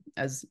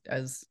 as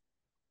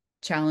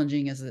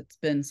challenging as it's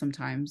been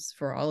sometimes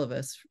for all of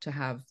us to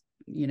have,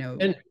 you know,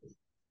 And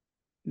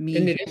me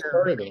and it is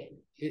part here. of it.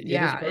 It is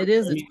Yeah, part it of it.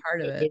 is. I It's mean,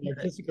 part of it. the But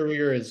artistic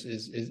career is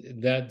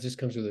that just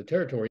comes with the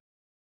territory.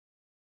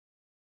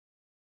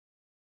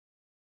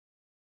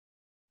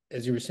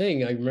 As you were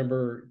saying, I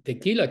remember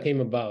Tequila came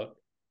about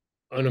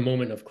on a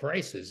moment of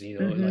crisis, like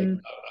mm-hmm.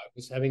 I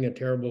was having a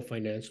terrible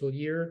financial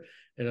year,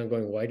 and I'm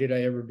going, why did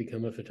I ever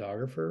become a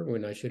photographer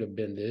when I should have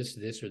been this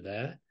or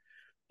that?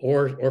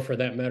 Or for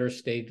that matter,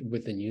 stayed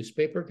with the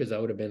newspaper, because I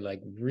would have been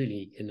like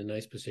really in a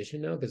nice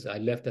position now, because I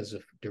left as a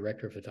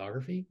director of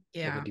photography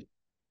of a Yeah.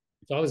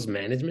 it's always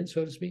management,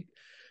 so to speak.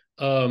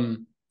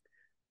 Um,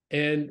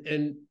 and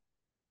and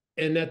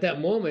and at that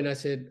moment, I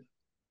said,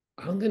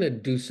 I'm gonna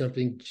do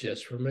something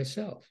just for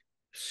myself.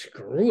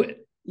 Screw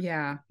it.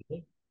 Yeah.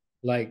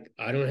 Like,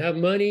 I don't have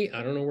money.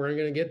 I don't know where I'm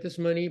gonna get this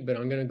money, but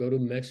I'm gonna go to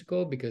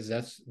Mexico because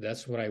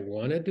that's what I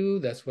want to do.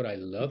 That's what I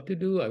love to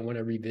do. I want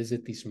to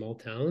revisit these small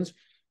towns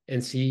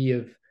and see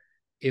if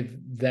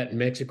that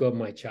Mexico of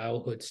my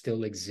childhood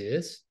still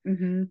exists.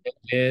 Mm-hmm.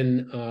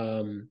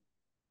 And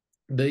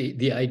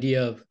the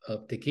idea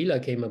of tequila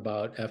came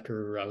about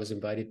after I was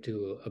invited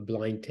to a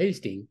blind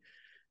tasting,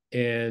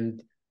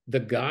 and the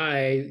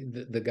guy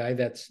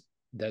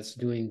that's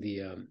doing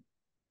the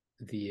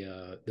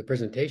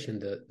presentation,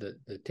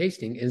 the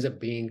tasting ends up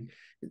being,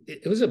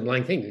 it was a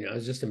blind thing. I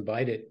was just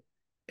invited,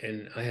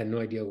 and I had no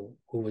idea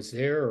who was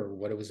there or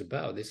what it was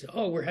about. They said,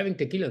 "Oh, we're having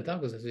tequila and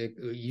tacos." I said,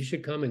 "You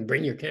should come and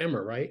bring your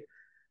camera, right?"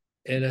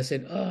 And I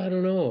said, "Oh, I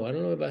don't know. I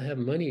don't know if I have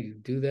money to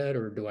do that,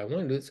 or do I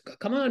want to do this?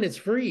 Come on, it's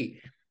free."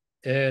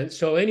 And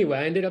so anyway,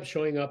 I ended up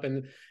showing up,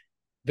 and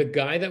the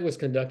guy that was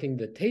conducting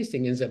the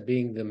tasting ends up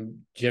being the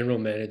general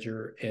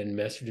manager and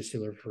master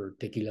distiller for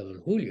Tequila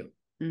Don Julio.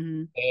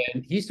 Mm-hmm.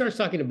 And he starts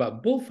talking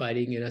about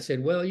bullfighting. And I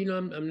said, well,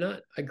 I'm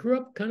not, I grew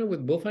up kind of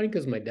with bullfighting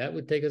because my dad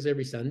would take us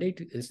every Sunday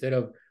instead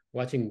of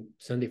watching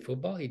Sunday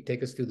football, he'd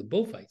take us to the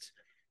bullfights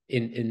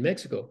in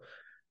Mexico.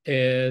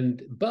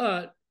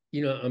 But,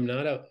 I'm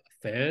not a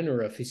fan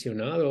or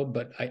aficionado,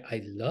 but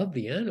I love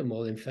the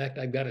animal. In fact,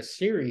 I've got a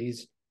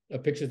series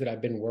of pictures that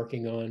I've been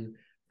working on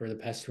for the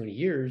past 20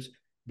 years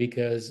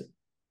because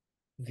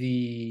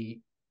the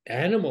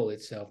animal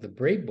itself, the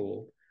brave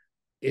bull,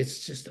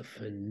 it's just a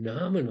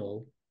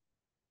phenomenal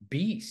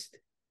beast,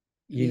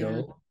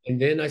 Yeah. And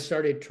then I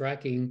started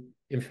tracking.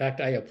 In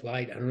fact, I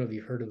applied. I don't know if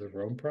you heard of the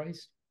Rome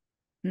Prize.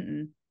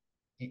 Mm-mm.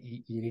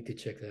 You need to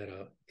check that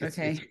out. It's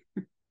Okay.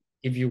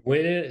 if you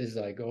win it, it's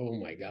like, oh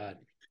my God.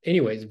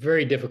 Anyway, it's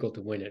very difficult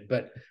to win it,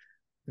 but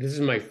this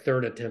is my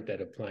third attempt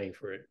at applying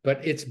for it.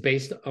 But it's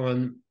based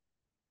on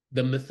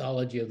the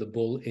mythology of the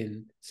bull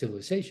in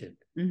civilization.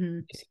 Mm-hmm.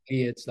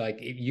 Basically, it's like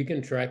if you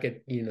can track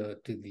it,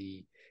 to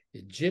the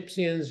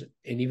Egyptians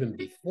and even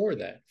before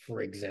that.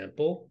 For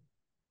example,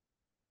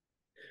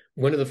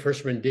 one of the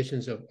first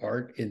renditions of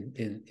art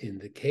in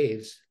the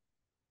caves,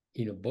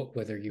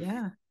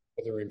 Yeah.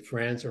 whether in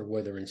France or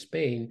whether in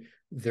Spain,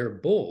 they're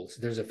bulls.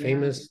 Yeah. There's a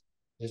famous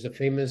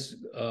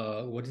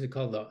what is it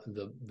called,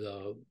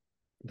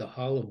 the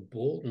Hall of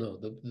Bull? No,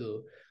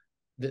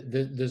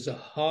 there's a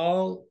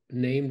hall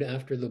named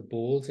after the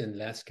bulls in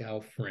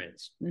Lascaux,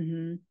 France,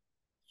 Mm-hmm.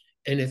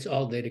 and it's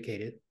all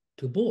dedicated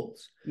to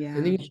bulls. And Yeah.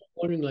 then you start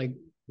wondering, like,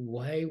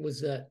 why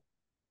was that?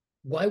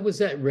 Why was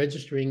that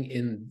registering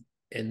in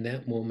in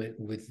that moment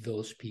with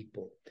those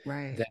people.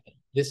 Right. That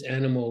this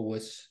animal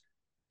was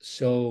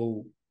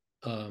so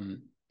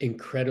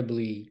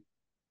incredibly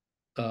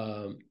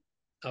um,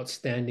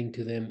 outstanding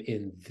to them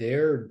in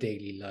their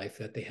daily life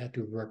that they had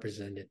to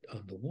represent it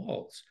on the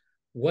walls.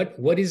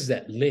 What is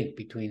that link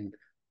between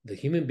the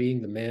human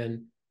being, the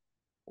man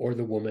or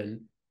the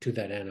woman, to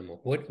that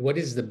animal? What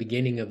is the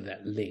beginning of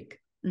that link?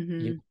 You know,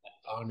 Mm-hmm.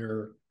 that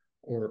honor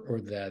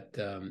or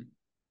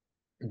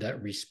that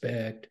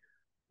respect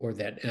or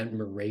that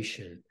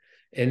admiration.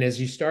 And as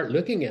you start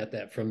looking at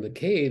that from the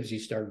caves, you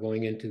start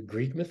going into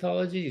Greek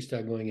mythology, you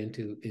start going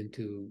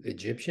into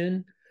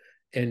Egyptian,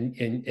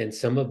 and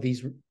some of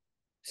these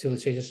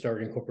civilizations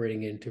start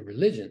incorporating into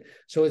religion.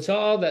 So it's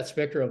all that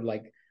spectrum of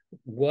like,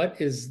 what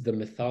is the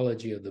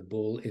mythology of the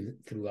bull in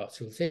throughout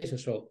civilization?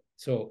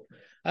 So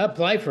I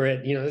apply for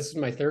it. You know, this is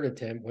my third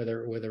attempt,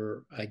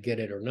 whether I get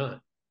it or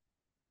not.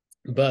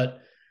 But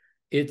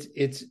it's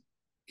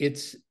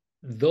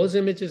those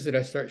images that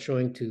I start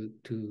showing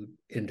to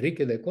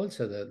Enrique de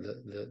Colza,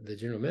 the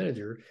general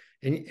manager,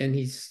 and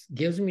he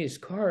gives me his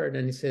card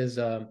and he says,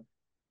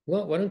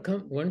 "Well, why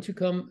don't you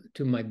come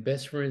to my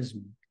best friend's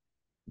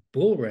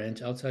bull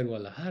ranch outside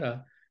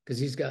Guadalajara because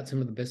he's got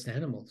some of the best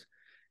animals."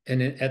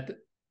 And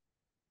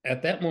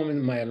at that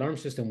moment, my alarm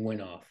system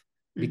went off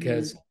Mm-hmm.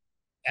 because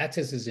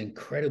access is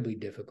incredibly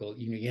difficult.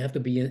 You know, you have to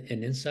be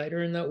an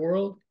insider in that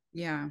world,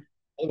 Yeah.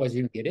 otherwise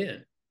you don't get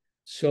in.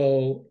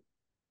 So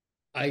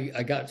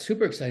I got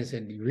super excited. I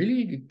said,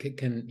 "Really?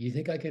 Can you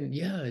think I can?"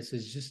 Yeah. I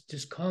says,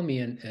 "Just call me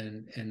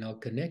and I'll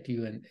connect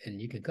you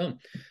and you can come."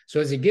 So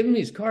as he gave me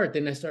his card,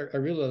 then I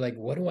realized like,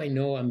 what do I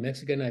know? I'm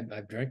Mexican.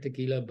 I've drank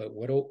tequila, but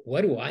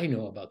what do I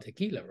know about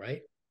tequila,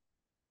 right?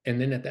 And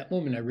then at that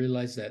moment, I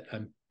realized that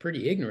I'm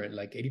pretty ignorant.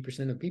 Like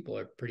 80% of people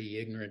are pretty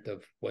ignorant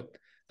of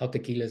how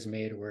tequila is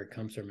made, where it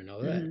comes from, and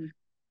all that. Mm-hmm.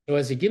 So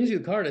as he gives me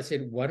the card, I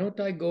said, "Why don't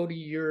I go to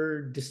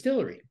your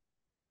distillery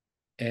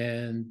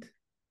and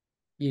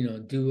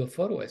do a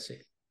photo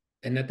essay?"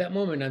 And at that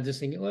moment, I'm just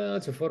thinking, well,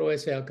 it's a photo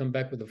essay. I'll come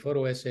back with a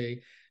photo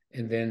essay,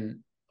 and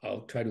then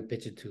I'll try to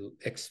pitch it to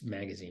X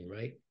magazine,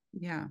 right?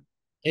 Yeah.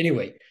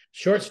 Anyway,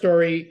 short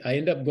story. I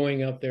end up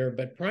going out there,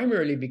 but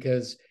primarily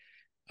because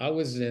I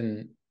was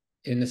in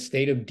a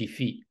state of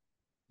defeat,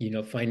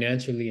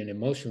 financially and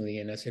emotionally.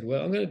 And I said,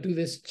 well, I'm going to do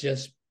this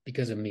just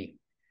because of me,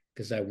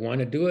 because I want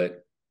to do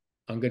it.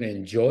 I'm going to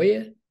enjoy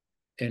it,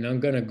 and I'm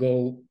going to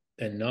go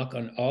and knock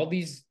on all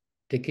these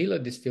tequila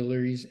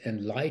distilleries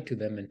and lie to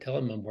them and tell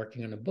them I'm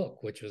working on a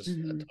book, which was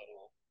Mm-hmm.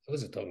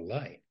 a total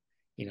lie.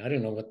 I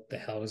didn't know what the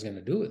hell I was going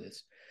to do with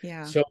this.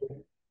 Yeah. So,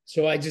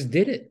 so I just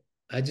did it.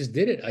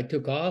 I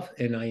took off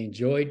and I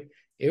enjoyed.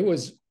 It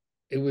was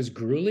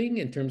grueling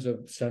in terms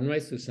of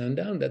sunrise to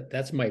sundown.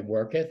 That's my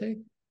work ethic.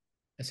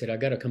 I said, I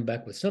got to come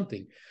back with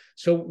something.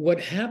 So what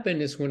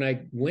happened is when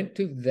I went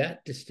to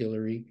that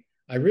distillery,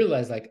 I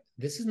realized like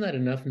this is not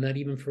enough, not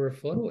even for a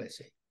photo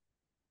essay.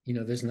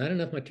 There's not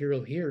enough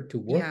material here to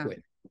work Yeah.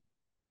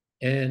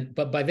 with.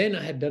 But by then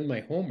I had done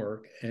my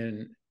homework.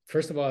 And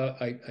first of all,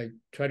 I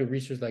tried to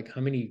research like how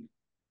many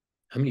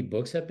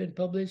books have been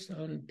published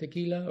on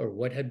tequila or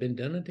what had been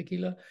done on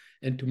tequila.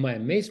 And to my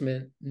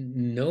amazement,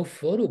 no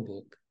photo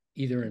book,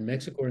 either in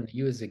Mexico or in the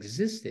US,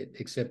 existed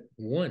except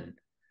one.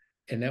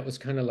 And that was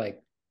kind of like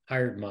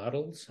hired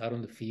models out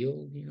on the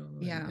field,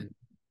 Yeah. and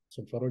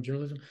some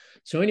photojournalism.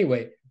 So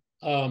anyway,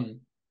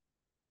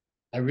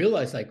 I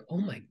realized like, oh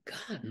my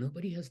God,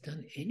 nobody has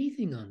done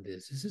anything on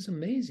this. This is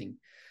amazing.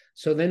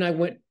 So then I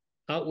went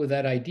out with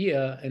that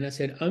idea and I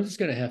said, I'm just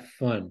going to have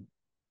fun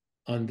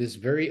on this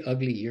very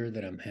ugly year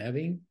that I'm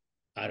having.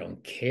 I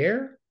don't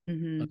care.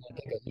 Mm-hmm. I'm going to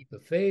take a leap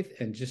of faith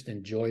and just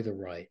enjoy the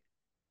ride.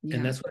 And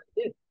Yeah. that's what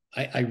I did.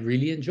 I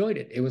really enjoyed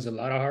it. It was a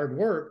lot of hard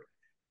work,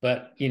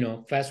 but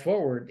fast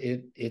forward,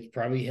 it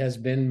probably has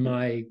been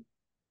my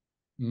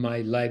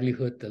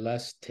livelihood the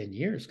last 10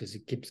 years because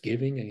it keeps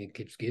giving and it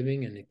keeps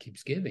giving and it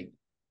keeps giving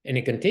and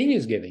it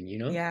continues giving.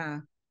 Yeah.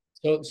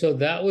 So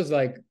that was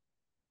like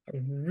a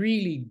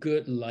really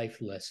good life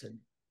lesson.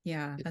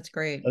 Yeah. That's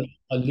great.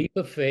 A leap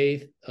of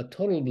faith, a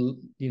total,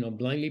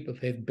 blind leap of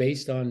faith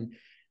based on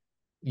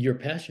your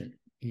passion.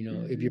 If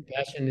Mm-hmm. your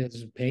passion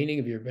is painting,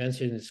 if your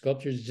passion is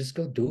sculptures, just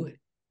go do it.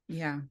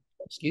 Yeah.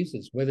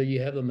 Excuses, whether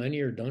you have the money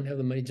or don't have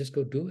the money, just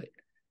go do it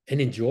and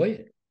enjoy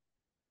it.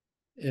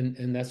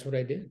 And that's what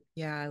I did.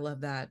 Yeah. I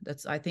love that.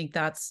 I think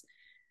that's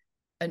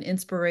an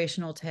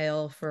inspirational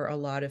tale for a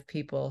lot of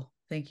people.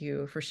 Thank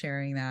you for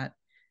sharing that.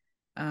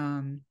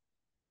 Um,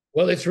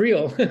 Well, it's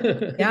real.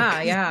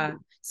 yeah, yeah.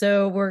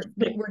 So we're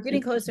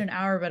getting close to an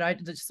hour, but I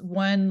just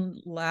one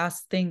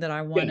last thing that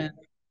I want Yeah. to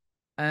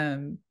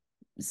um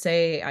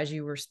say as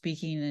you were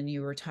speaking and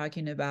you were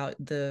talking about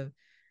the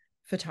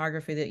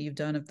photography that you've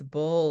done of the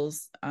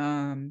bulls,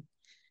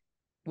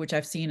 which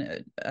I've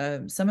seen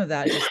some of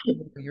that just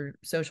your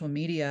social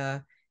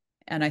media,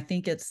 and I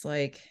think it's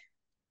like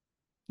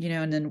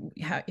and then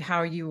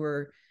how you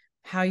were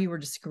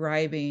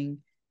describing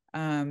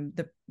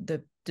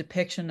the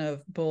depiction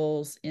of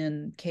bulls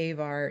in cave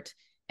art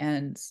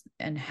and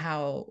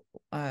how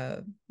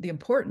the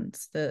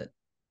importance that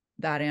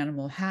that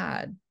animal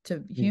had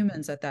to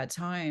humans at that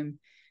time,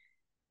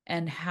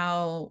 and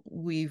how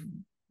we've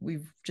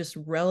just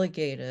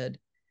relegated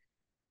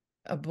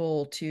a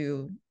bull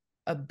to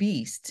a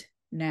beast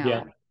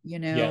Yeah.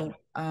 now,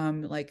 Yeah.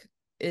 like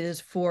it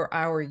is for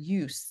our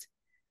use.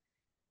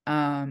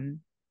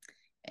 um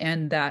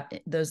and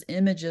that those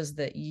images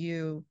that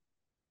you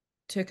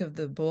took of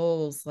the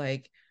bulls,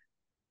 like,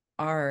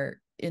 are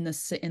in the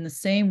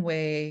same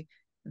way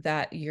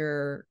that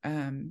your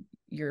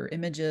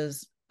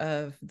images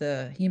of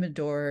the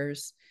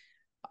humidors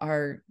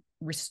are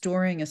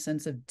restoring a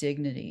sense of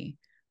dignity.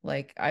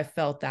 Like, I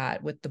felt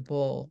that with the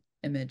bull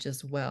image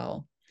as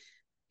well,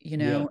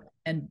 Yeah.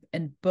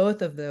 and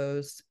both of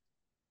those,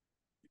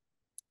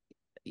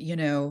 you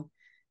know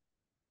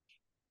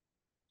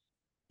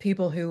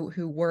people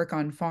who work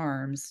on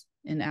farms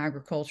in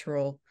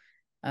agricultural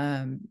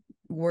um,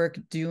 work,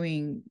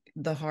 doing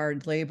the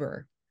hard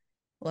labor,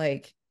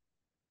 like,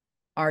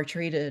 are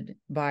treated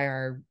by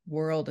our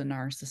world and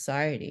our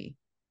society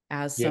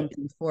as Yeah.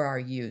 something for our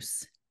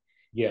use,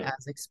 Yeah.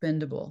 as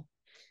expendable.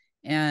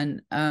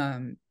 And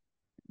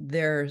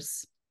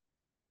there's,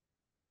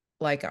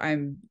 like,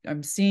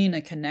 I'm seeing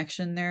a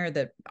connection there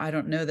that I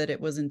don't know that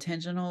it was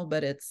intentional,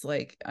 but it's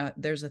like,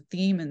 there's a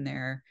theme in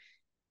there,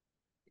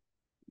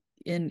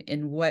 in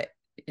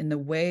the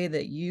way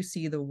that you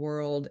see the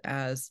world,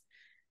 as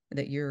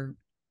that you're,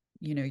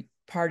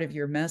 part of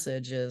your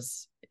message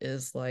is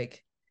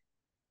like,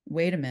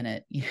 wait a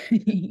minute,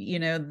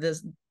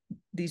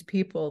 these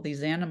people,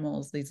 these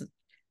animals, these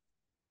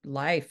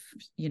life,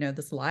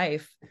 this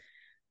life,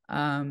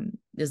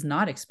 is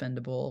not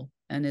expendable,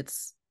 and it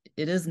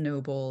is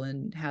noble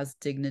and has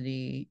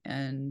dignity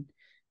and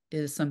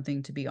is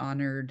something to be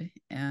honored,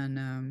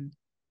 and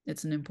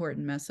it's an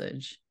important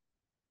message.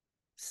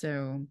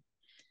 So,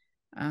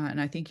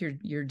 and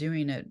you're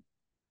doing it.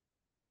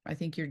 I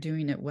think you're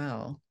doing it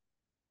well.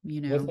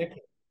 You Well, know. thank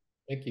you.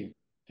 Thank you.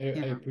 I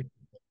Yeah. appreciate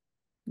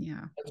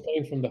Yeah. that's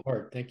coming from the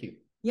heart. Thank you.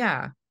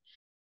 Yeah.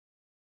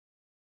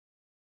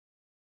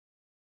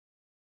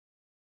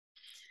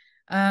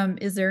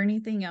 Is there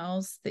anything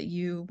else that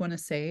you want to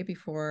say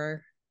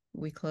before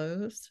we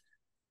close?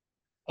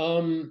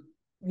 Um,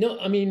 no,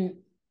 I mean,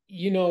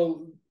 you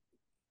know,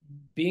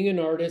 being an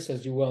artist,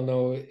 as you well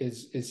know,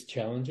 is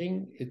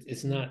challenging.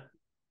 It's Mm. not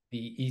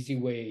the easy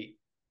way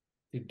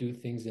to do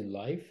things in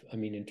life. I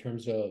mean, in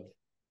terms of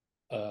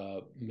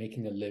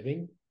making a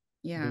living,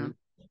 Yeah.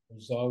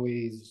 there's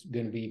always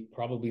going to be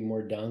probably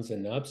more downs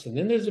and ups, and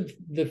then there's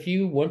the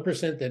few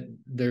 1%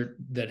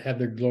 that have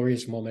their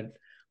glorious moment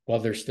while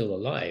they're still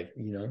alive.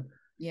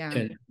 Yeah.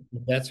 And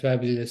that's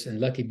fabulous and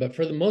lucky. But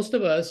for the most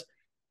of us,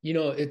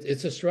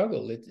 it's a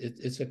struggle.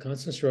 It's a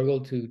constant struggle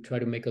to try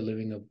to make a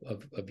living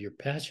of your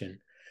passion.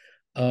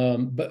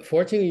 But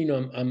fortunately,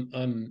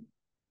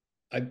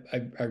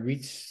 I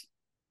reached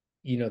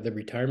the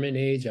retirement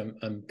age.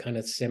 I'm kind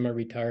of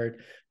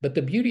semi-retired. But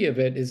the beauty of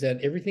it is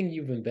that everything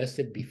you've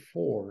invested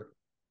before,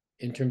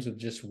 in terms of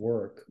just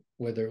work,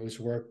 whether it was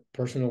work,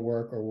 personal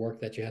work, or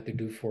work that you had to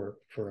do for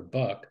a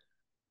buck,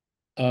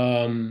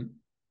 um,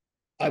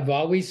 I've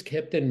always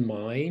kept in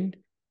mind.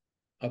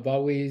 I've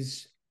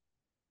always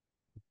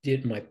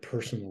did my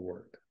personal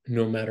work,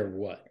 no matter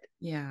what,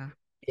 Yeah.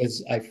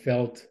 because I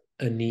felt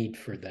a need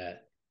for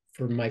that,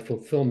 for my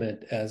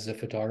fulfillment as a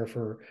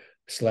photographer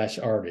slash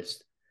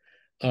artist.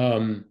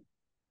 Um,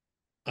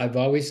 I've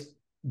always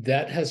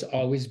that has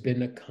always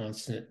been a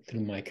constant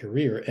through my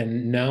career.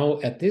 And now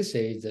at this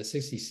age, at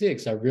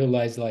 66, I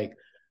realized, like,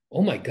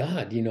 oh my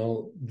God,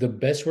 the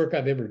best work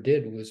I've ever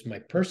did was my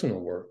personal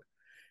work.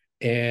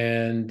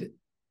 And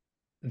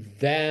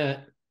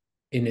that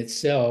in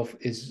itself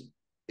is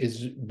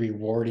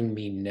rewarding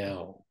me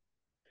now.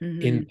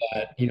 Mm-hmm. In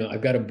that,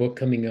 I've got a book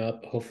coming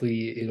up.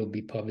 Hopefully it'll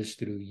be published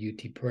through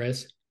UT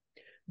Press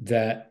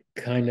that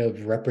kind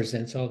of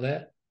represents all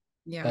that,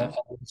 Yeah.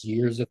 all those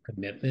years of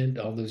commitment,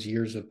 all those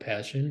years of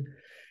passion,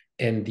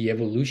 and the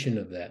evolution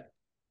of that.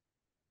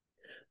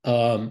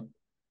 Um,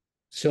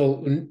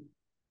 so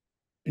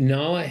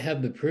now I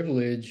have the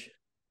privilege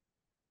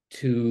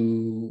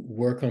to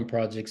work on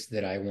projects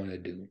that I want to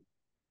do.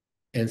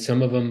 And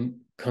some of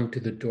them come to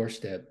the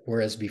doorstep.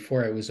 Whereas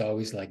before I was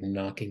always like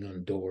knocking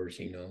on doors,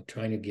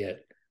 trying to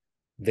get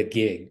the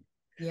gig.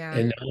 Yeah.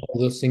 And now all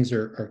those things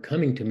are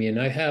coming to me.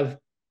 And I have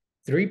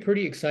three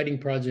pretty exciting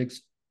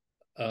projects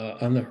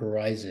on the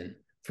horizon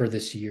for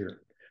this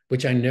year,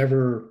 which I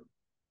never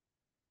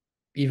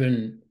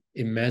even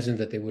imagined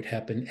that they would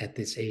happen at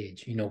this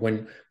age.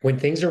 When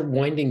things are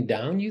winding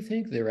down, you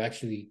think they're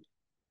actually,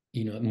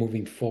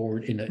 moving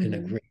forward in a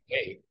Mm-hmm. great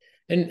way.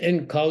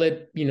 And call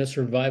it,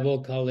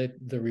 survival, call it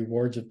the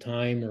rewards of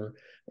time,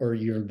 or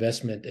your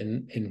investment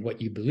in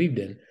what you believed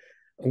in.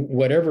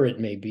 Whatever it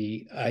may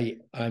be,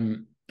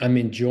 I'm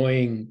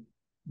enjoying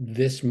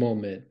this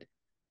moment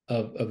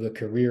of the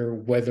career,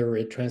 whether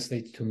it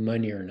translates to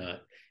money or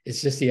not.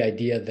 It's just the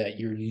idea that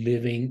you're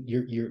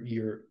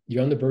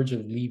on the verge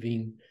of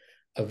leaving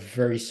a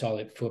very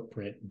solid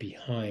footprint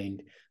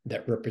behind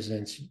that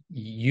represents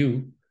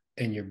you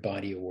and your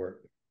body of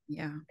work.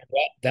 Yeah.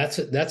 That's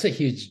a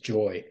huge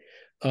joy.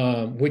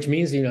 which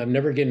means, I've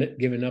never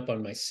given up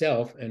on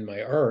myself and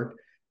my art.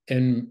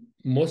 And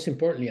most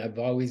importantly, I've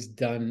always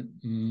done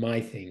my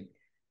thing.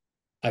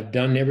 I've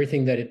done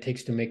everything that it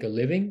takes to make a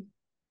living.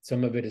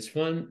 Some of it is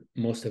fun,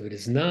 most of it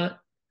is not,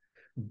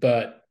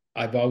 but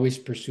I've always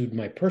pursued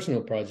my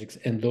personal projects,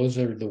 and those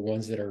are the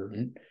ones that are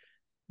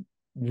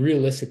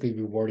realistically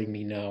rewarding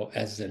me now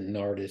as an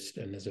artist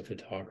and as a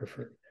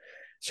photographer.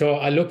 So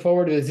I look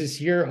forward to this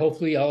year.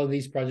 Hopefully, all of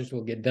these projects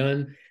will get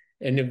done.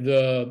 And if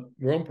the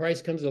Rome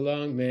prize comes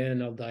along,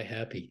 man, I'll die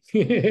happy.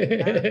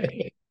 Yeah.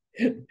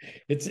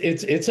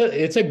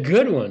 It's a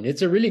good one.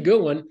 It's a really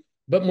good one.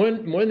 But more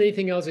than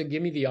anything else, it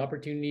gave me the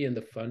opportunity and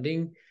the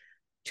funding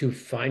to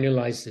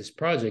finalize this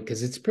project,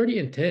 because it's pretty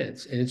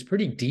intense and it's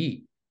pretty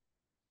deep.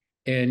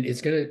 And it's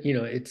gonna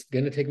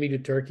take me to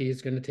Turkey.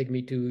 It's gonna take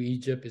me to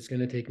Egypt. It's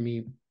gonna take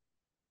me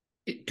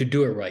to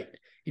do it right.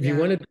 If you Yeah.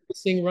 want to do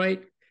this thing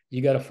right,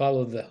 you got to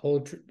follow the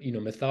whole,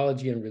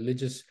 mythology and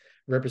religious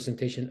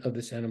representation of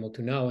this animal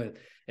to now.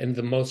 And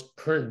the most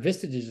current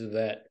vestiges of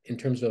that in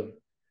terms of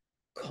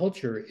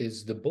culture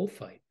is the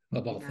bullfight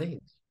of all Yeah.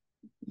 things,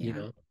 you Yeah.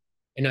 know.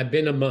 And I've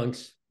been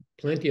amongst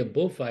plenty of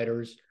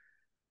bullfighters,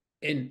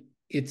 and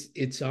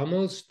it's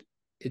almost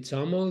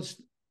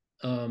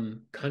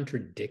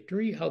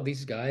contradictory how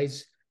these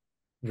guys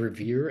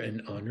revere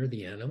and honor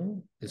the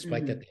animal,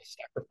 despite that Hmm. they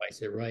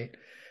sacrifice it, right?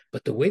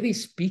 But the way they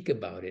speak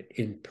about it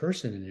in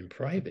person and in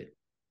private,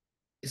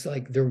 it's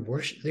like they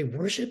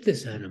worship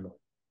this animal.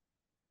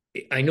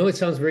 I know it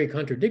sounds very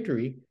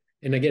contradictory.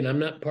 And again, I'm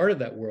not part of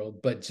that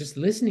world, but just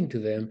listening to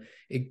them,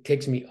 it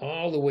takes me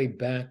all the way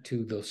back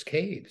to those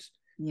caves.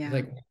 Yeah.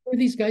 Like, why are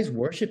these guys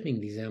worshiping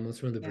these animals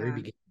from the very Yeah.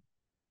 beginning?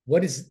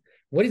 What is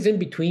what is in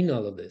between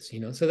all of this?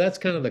 So that's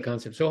kind of the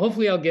concept. So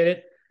hopefully I'll get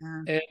it.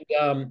 Yeah.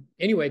 And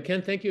anyway,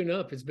 Ken, thank you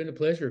enough. It's been a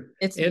pleasure.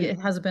 And It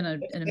has been let's an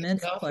get some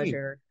immense coffee.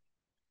 pleasure.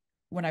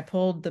 When I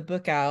pulled the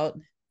book out,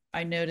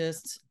 I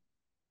noticed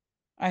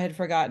I had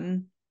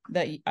forgotten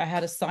that I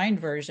had a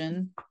signed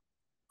version,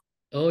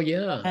 Oh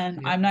yeah, and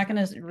yeah. I'm not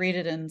going to read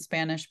it in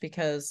Spanish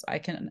because I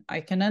can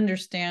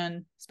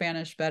understand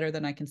Spanish better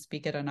than I can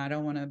speak it, and I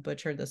don't want to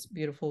butcher this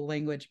beautiful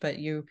language. But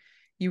you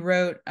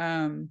wrote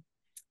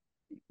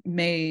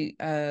may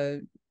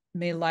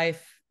may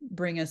life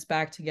bring us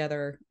back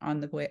together on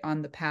the way,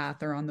 on the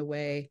path, or on the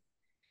way,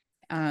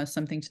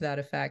 something to that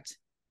effect.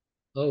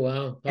 Oh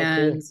wow, how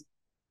And cool.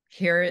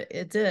 here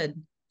it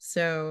did.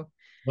 So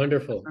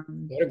Wonderful.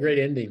 um, What a great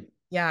ending.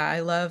 yeah, I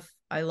love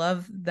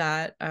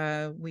that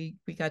we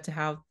got to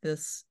have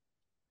this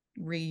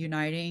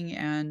reuniting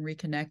and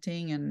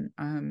reconnecting,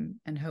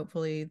 and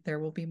hopefully there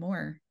will be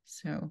more.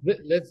 So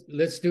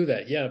Let's do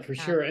that. Yeah, for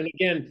yeah. sure. And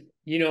again,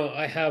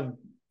 I have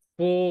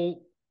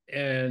full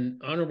and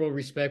honorable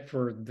respect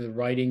for the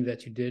writing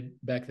that you did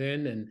back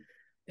then,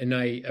 and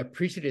I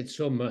appreciate it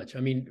so much. I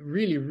mean,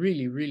 really,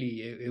 really,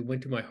 really, it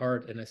went to my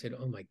heart, and I said,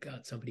 "Oh my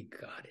God, somebody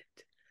got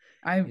it."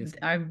 I It's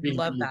I really,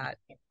 love really, that.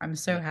 I'm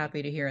so yeah,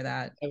 happy to hear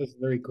that. that was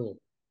very cool.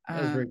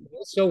 That was very um cool. It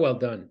was so well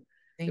done. It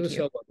Thank was you.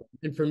 so well done.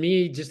 And for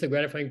me, just the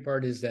gratifying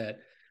part is that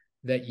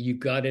you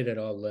got it at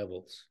all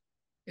levels,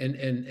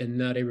 and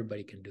not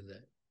everybody can do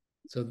that.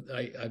 So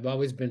I've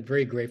always been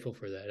very grateful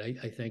for that.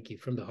 I thank you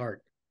from the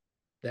heart.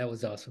 That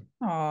was awesome.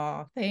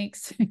 Oh,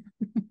 thanks.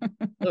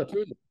 No,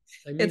 truly,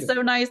 I mean It's it.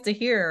 so nice to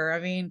hear. I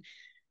mean,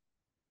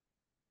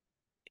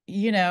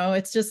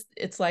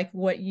 it's like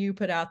what you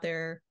put out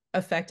there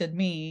affected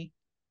me.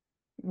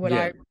 What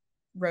Yeah, I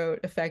wrote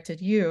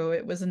affected you.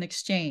 It was an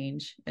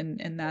exchange,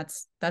 and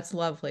that's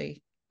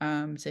lovely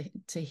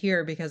to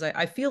hear, because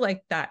I feel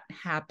like that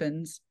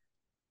happens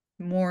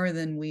more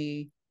than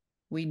we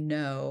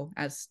know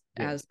yeah.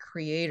 as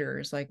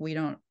creators. Like, we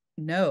don't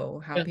know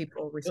how Yeah.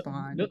 people No,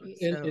 respond. no,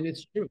 and So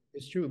it's true.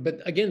 It's true.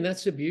 But again,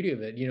 that's the beauty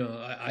of it.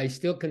 I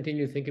still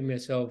continue thinking of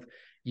myself,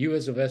 you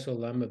as a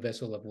vessel, I'm a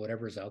vessel of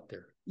whatever's out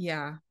there.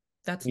 yeah,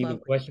 that's Even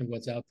lovely. question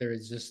what's out there.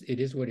 It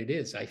is what it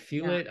is. I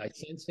feel Yeah. it, I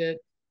sense it,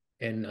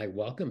 and I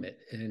welcome it.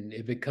 And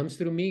if it comes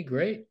through me,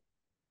 great.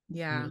 You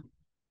Yeah. know,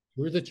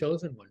 we're the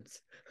chosen ones.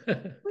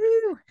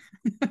 Woo!